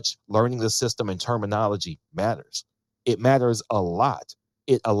 how much learning the system and terminology matters. It matters a lot.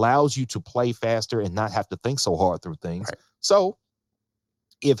 It allows you to play faster and not have to think so hard through things. Right. So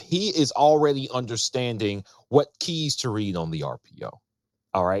if he is already understanding what keys to read on the RPO,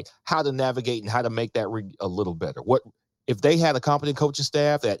 all right, how to navigate and how to make that read a little better. What if they had a competent coaching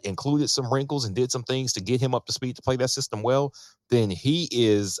staff that included some wrinkles and did some things to get him up to speed to play that system well, then he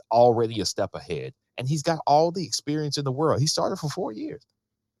is already a step ahead. And he's got all the experience in the world. He started for 4 years.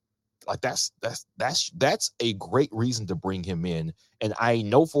 Like that's a great reason to bring him in. And I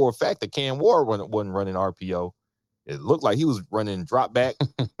know for a fact that Cam Ward wasn't running RPO. It looked like he was running drop back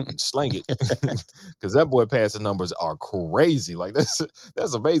and sling it, because that boy passing numbers are crazy. Like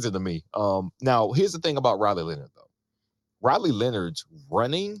that's amazing to me. Now here's the thing about Riley Leonard though. Riley Leonard's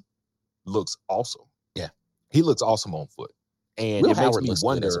running looks awesome. Yeah, he looks awesome on foot. And Will it makes Howard me looks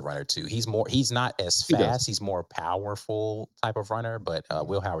wonder. Good as a runner too. He's not as fast. He's more powerful type of runner, but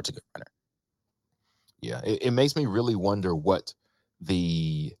Will Howard's a good runner. Yeah, it makes me really wonder what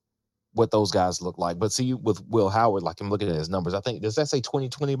those guys look like. But see, with Will Howard, like I'm looking at his numbers, I think, does that say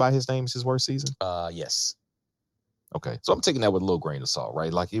 2020 by his name is his worst season? Yes. Okay, so I'm taking that with a little grain of salt,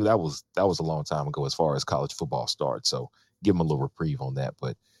 right? Like that was a long time ago as far as college football starts. So give him a little reprieve on that.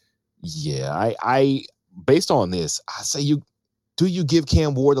 But yeah, I based on this, I say do you give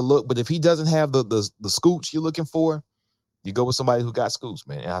Cam Ward a look? But if he doesn't have the scoots you're looking for, you go with somebody who got scoots,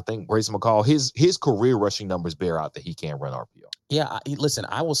 man. And I think Grayson McCall, his career rushing numbers bear out that he can run RPO. Yeah, listen,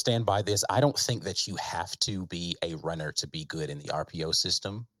 I will stand by this. I don't think that you have to be a runner to be good in the RPO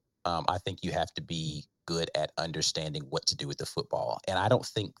system. I think you have to be good at understanding what to do with the football. And I don't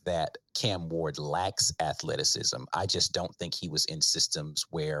think that Cam Ward lacks athleticism. I just don't think he was in systems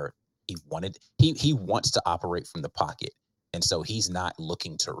where he wants to operate from the pocket. And so he's not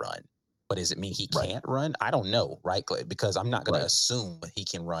looking to run. But does it mean he can't run? I don't know, right? Because I'm not going to assume he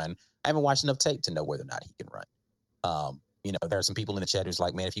can run. I haven't watched enough tape to know whether or not he can run. There are some people in the chat who's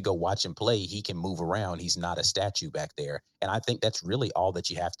like, man, if you go watch him play, he can move around. He's not a statue back there. And I think that's really all that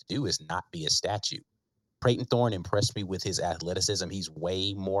you have to do is not be a statue. Peyton Thorne impressed me with his athleticism. He's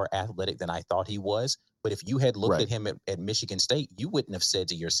way more athletic than I thought he was. But if you had looked at him at Michigan State, you wouldn't have said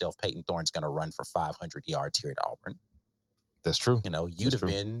to yourself, Peyton Thorne's going to run for 500 yards here at Auburn. That's true. You'd have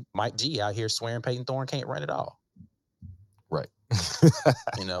been Mike G out here swearing Peyton Thorne can't run at all. Right.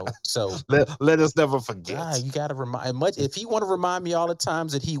 So let us never forget. You got to remind much. If you want to remind me all the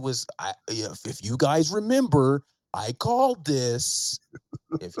times that he was, if you guys remember, I called this.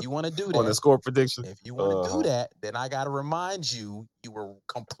 If you want to do that on the score prediction, if you want to do that, then I got to remind you were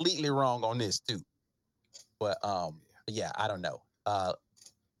completely wrong on this too. But yeah, I don't know.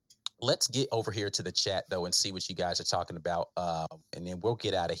 Let's get over here to the chat, though, and see what you guys are talking about. And then we'll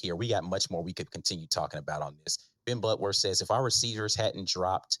get out of here. We got much more we could continue talking about on this. Ben Bloodworth says, if our receivers hadn't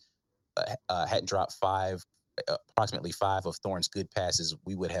dropped approximately 5 of Thorne's good passes,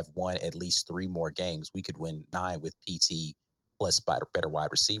 we would have won at least 3 more games. We could win 9 with PT plus better wide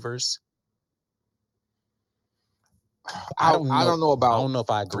receivers. I don't know about I don't know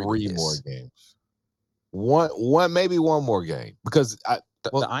if I agree 3 with more this. games. One, maybe one more game, because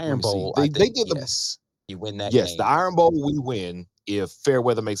The Iron Bowl, they think, did yes, you win that yes, game. the Iron Bowl we win if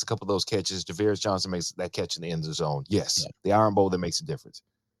Fairweather makes a couple of those catches, Javarius Johnson makes that catch in the end of the zone. Yes, the Iron Bowl that makes a difference.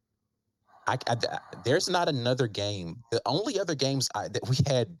 There's not another game. The only other games that we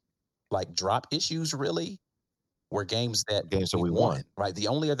had like drop issues really were games that we won. Right. The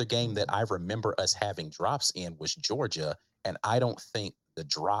only other game that I remember us having drops in was Georgia, and I don't think the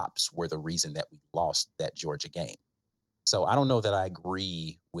drops were the reason that we lost that Georgia game. So I don't know that I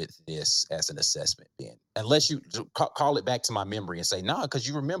agree with this as an assessment, Ben. Unless you call it back to my memory and say, nah, because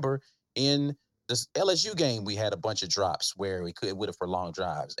you remember in this LSU game, we had a bunch of drops where it would have for long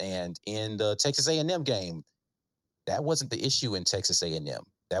drives. And in the Texas A&M game, that wasn't the issue in Texas A&M.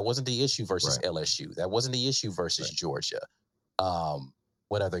 That wasn't the issue versus LSU. That wasn't the issue versus Georgia.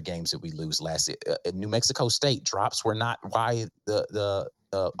 What other games did we lose last year? New Mexico State, drops were not why the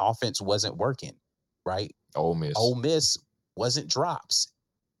offense wasn't working, right? Ole Miss wasn't drops.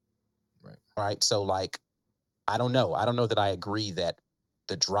 Right. So, like, I don't know. I don't know that I agree that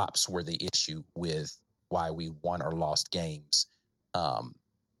the drops were the issue with why we won or lost games.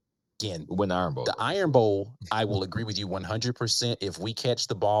 Again, win the Iron Bowl. The Iron Bowl, I will agree with you 100%. If we catch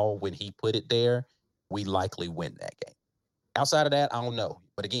the ball when he put it there, we likely win that game. Outside of that, I don't know.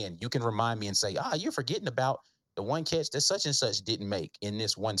 But again, you can remind me and say, you're forgetting about the one catch that such and such didn't make in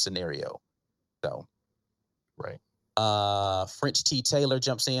this one scenario. So, French T. Taylor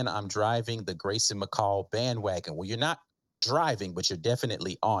jumps in. I'm driving the Grayson McCall bandwagon. Well, you're not driving, but you're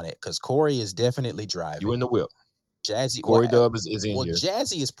definitely on it because Corey is definitely driving. You in the whip. Jazzy, Corey Dub is in here.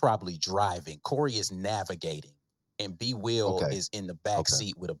 Jazzy is probably driving. Corey is navigating. And B. Will is in the back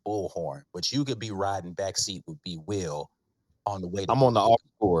seat with a bullhorn. But you could be riding back seat with B. Will on the way to I'm on the aux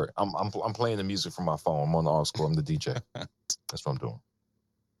cord. I'm playing the music from my phone. I'm on the aux cord. I'm the DJ. That's what I'm doing.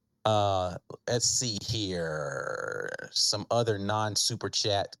 Let's see here. Some other non-super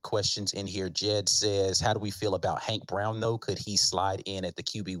chat questions in here. Jed says, how do we feel about Hank Brown, though? Could he slide in at the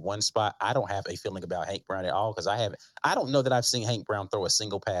QB1 spot? I don't have a feeling about Hank Brown at all because I don't know that I've seen Hank Brown throw a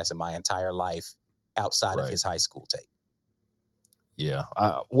single pass in my entire life outside of his high school tape. Yeah.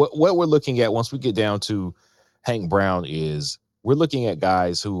 What we're looking at once we get down to Hank Brown is we're looking at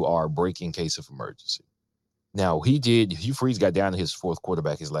guys who are breaking case of emergency. Now, Hugh Freeze got down to his 4th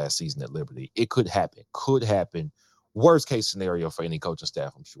quarterback his last season at Liberty. It could happen. Worst case scenario for any coaching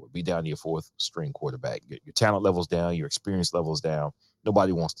staff, I'm sure. Be down to your 4th string quarterback. Your talent level's down, your experience level's down.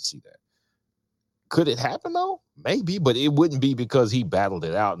 Nobody wants to see that. Could it happen, though? Maybe, but it wouldn't be because he battled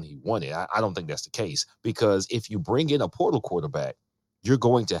it out and he won it. I don't think that's the case, because if you bring in a portal quarterback, you're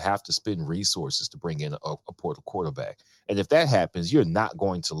going to have to spend resources to bring in a portal quarterback. And if that happens, you're not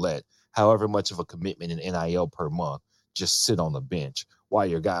going to let however much of a commitment in NIL per month just sit on the bench while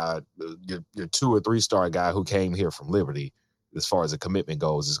your 2 or 3 star guy who came here from Liberty, as far as the commitment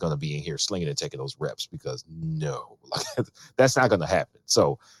goes, is going to be in here slinging and taking those reps, because that's not going to happen.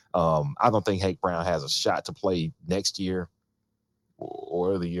 So I don't think Hank Brown has a shot to play next year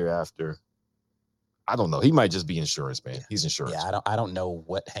or the year after. I don't know. He might just be insurance, man. He's insurance. Yeah, I don't know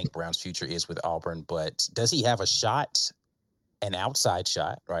what Hank Brown's future is with Auburn, but does he have a shot? An outside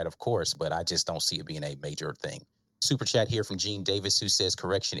shot, right? Of course, but I just don't see it being a major thing. Super chat here from Gene Davis, who says,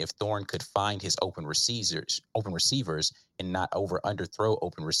 correction, if Thorne could find his open receivers and not underthrow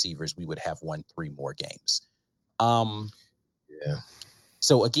open receivers, we would have won 3 more games. Yeah.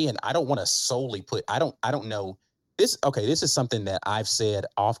 So again, I don't want to solely put, I don't know this. Okay. This is something that I've said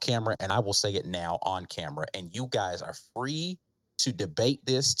off camera, and I will say it now on camera, and you guys are free to debate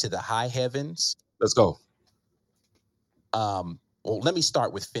this to the high heavens. Let's go. Well, let me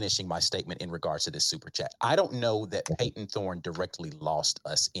start with finishing my statement in regards to this super chat. I don't know that Peyton Thorne directly lost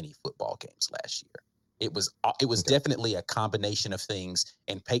us any football games last year. It was definitely a combination of things,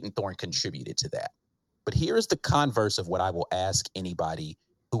 and Peyton Thorne contributed to that. But here's the converse of what I will ask anybody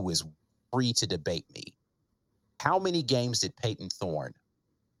who is free to debate me. How many games did Peyton Thorne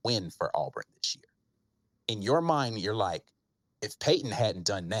win for Auburn this year? In your mind, you're like, if Peyton hadn't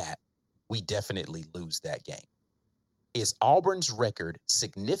done that, we definitely lose that game. Is Auburn's record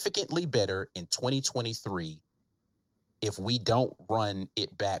significantly better in 2023 if we don't run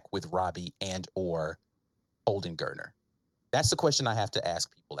it back with Robbie and or Holden Gardner? That's the question I have to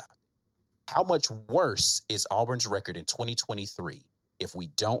ask people out. How much worse is Auburn's record in 2023 if we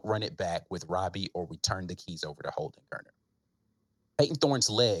don't run it back with Robbie or we turn the keys over to Holden Geriner? Peyton Thorne's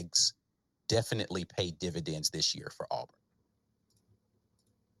legs definitely paid dividends this year for Auburn.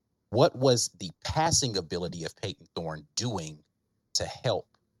 What was the passing ability of Peyton Thorne doing to help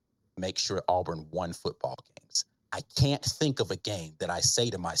make sure Auburn won football games? I can't think of a game that I say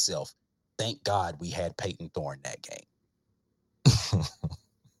to myself, thank God we had Peyton Thorne that game.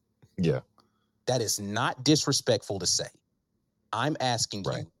 Yeah. That is not disrespectful to say. I'm asking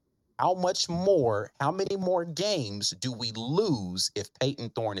Right. you, how many more games do we lose if Peyton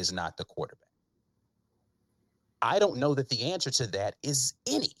Thorne is not the quarterback? I don't know that the answer to that is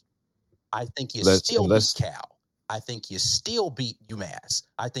any. I think you still beat Cal. I think you still beat UMass.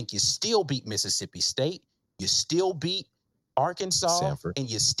 I think you still beat Mississippi State. You still beat Arkansas. Samford. And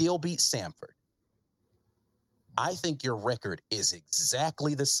you still beat Samford. I think your record is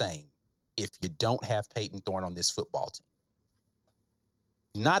exactly the same if you don't have Peyton Thorne on this football team.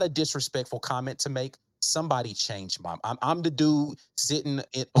 Not a disrespectful comment to make. Somebody change I'm the dude sitting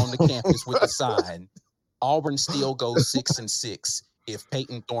on the campus with the sign. Auburn still goes 6-6 if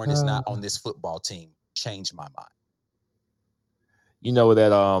Peyton Thorne is not on this football team. Change my mind. You know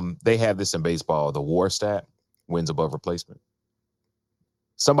that they have this in baseball, the WAR stat, wins above replacement.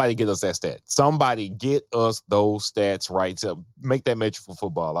 Somebody get us that stat. Somebody get us those stats right to make that metric for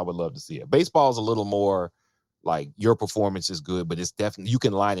football. I would love to see it. Baseball is a little more like your performance is good, but it's definitely, you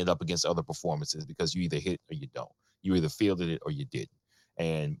can line it up against other performances because you either hit or you don't. You either fielded it or you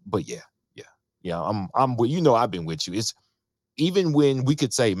didn't. But yeah. I'm I've been with you. It's even when we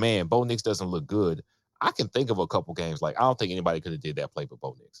could say, man, Bo Nix doesn't look good. I can think of a couple games. Like, I don't think anybody could have did that play for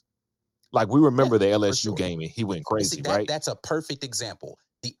Bo Nix. Like, we remember the LSU game and he went crazy, right? That's a perfect example.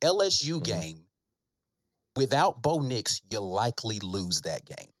 The LSU game, without Bo Nix, you likely lose that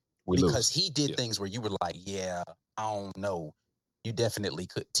game. Because he did things where you were like, yeah, I don't know. You definitely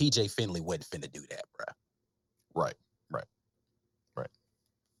could. TJ Finley wasn't finna do that, bro. Right.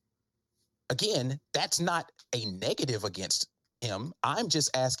 Again, that's not a negative against him. I'm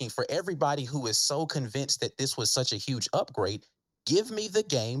just asking for everybody who is so convinced that this was such a huge upgrade, give me the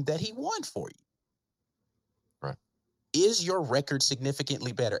game that he won for you. Right. Is your record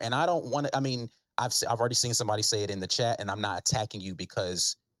significantly better? And I don't want to, I've already seen somebody say it in the chat, and I'm not attacking you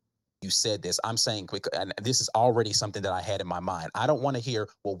because you said this. I'm saying quick, and this is already something that I had in my mind. I don't want to hear,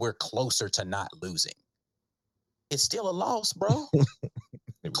 well, we're closer to not losing. It's still a loss, bro.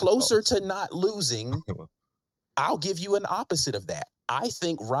 Closer to not losing. I'll give you an opposite of that. I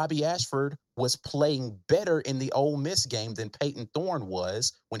think Robbie Ashford was playing better in the Ole Miss game than Peyton Thorne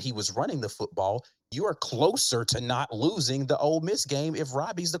was when he was running the football. You are closer to not losing the Ole Miss game if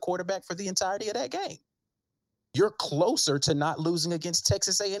Robbie's the quarterback for the entirety of that game. You're closer to not losing against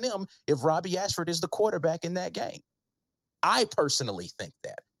Texas A&M if Robbie Ashford is the quarterback in that game. I personally think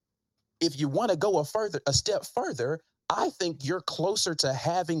that. If you want to go a step further, I think you're closer to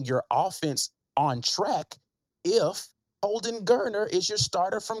having your offense on track if Holden Geriner is your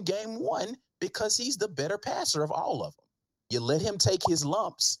starter from game one because he's the better passer of all of them. You let him take his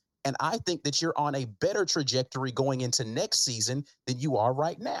lumps, and I think that you're on a better trajectory going into next season than you are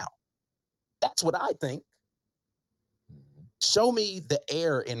right now. That's what I think. Show me the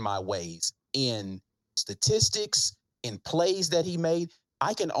error in my ways, in statistics, in plays that he made.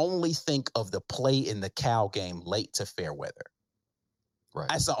 I can only think of the play in the Cal game late to Fairweather. Right.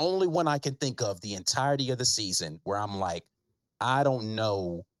 That's the only one I can think of the entirety of the season where I'm like, I don't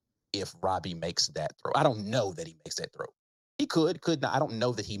know if Robbie makes that throw. I don't know that he makes that throw. He could not. I don't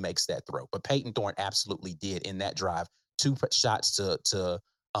know that he makes that throw. But Peyton Thorne absolutely did in that drive. 2 shots to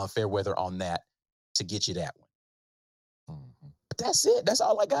Fairweather on that to get you that one. Mm-hmm. But that's it. That's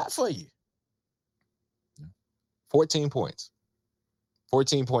all I got for you. 14 points.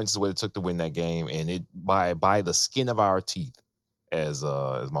 14 points is what it took to win that game, and it by the skin of our teeth, as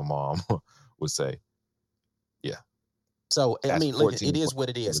my mom would say. Yeah. So That's look, it is what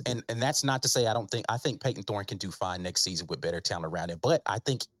it is, and that's not to say I think Peyton Thorne can do fine next season with better talent around him. But I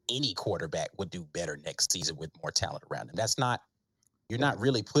think any quarterback would do better next season with more talent around him. You're not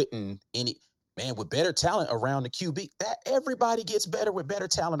really putting any man with better talent around the QB. That everybody gets better with better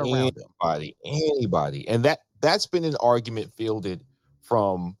talent around them. Anybody, and that's been an argument fielded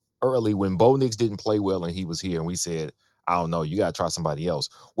from early when Bo Nix didn't play well and he was here, and we said, I don't know, you got to try somebody else.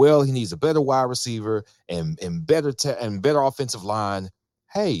 Well, he needs a better wide receiver and better offensive line.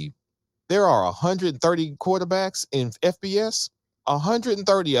 Hey, there are 130 quarterbacks in FBS.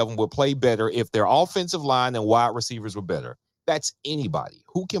 130 of them would play better if their offensive line and wide receivers were better. That's anybody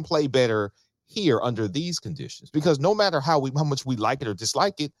who can play better here under these conditions. Because no matter how much we like it or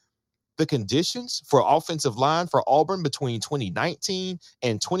dislike it, the conditions for offensive line for Auburn between 2019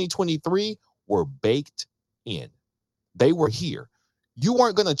 and 2023 were baked in. They were here. You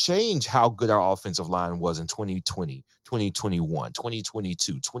weren't going to change how good our offensive line was in 2020, 2021,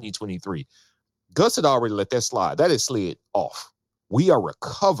 2022, 2023. Gus had already let that slide. That is slid off. We are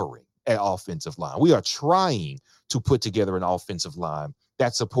recovering at offensive line. We are trying to put together an offensive line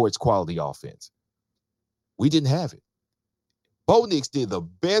that supports quality offense. We didn't have it. Bo Nix did the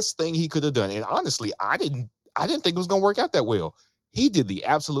best thing he could have done. And honestly, I didn't think it was going to work out that well. He did the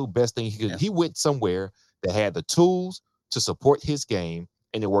absolute best thing he could. Yeah. He went somewhere that had the tools to support his game,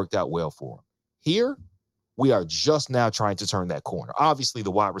 and it worked out well for him. Here, we are just now trying to turn that corner. Obviously,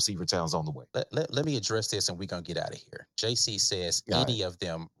 the wide receiver town's on the way. Let me address this, and we're going to get out of here. JC says, any of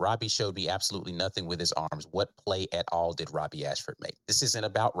them, Robbie showed me absolutely nothing with his arms. What play at all did Robbie Ashford make? This isn't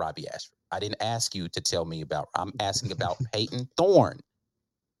about Robbie Ashford. I didn't ask you to tell me about, I'm asking about Peyton Thorne.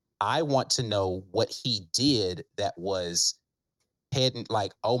 I want to know what he did that was heading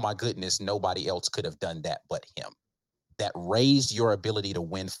like, oh my goodness, nobody else could have done that but him. That raised your ability to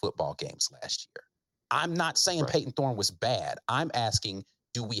win football games last year. I'm not saying Peyton Thorne was bad. I'm asking,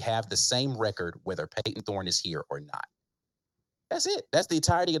 do we have the same record whether Peyton Thorne is here or not? That's it. That's the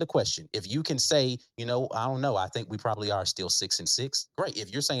entirety of the question. If you can say, I don't know, I think we probably are still 6-6. Great.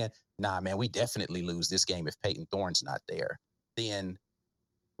 If you're saying, nah, man, we definitely lose this game if Peyton Thorne's not there, then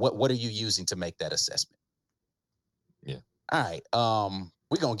what are you using to make that assessment? Yeah. All right.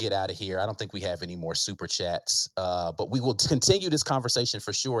 We're going to get out of here. I don't think we have any more super chats, but we will continue this conversation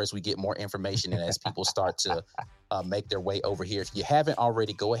for sure as we get more information and as people start to make their way over here. If you haven't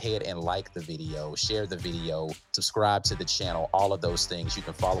already, go ahead and like the video, share the video, subscribe to the channel, all of those things. You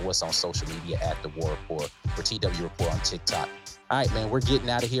can follow us on social media at The War Report or TW Report on TikTok. All right, man, we're getting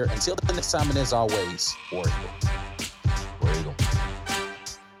out of here. Until the next time, and as always, War Report.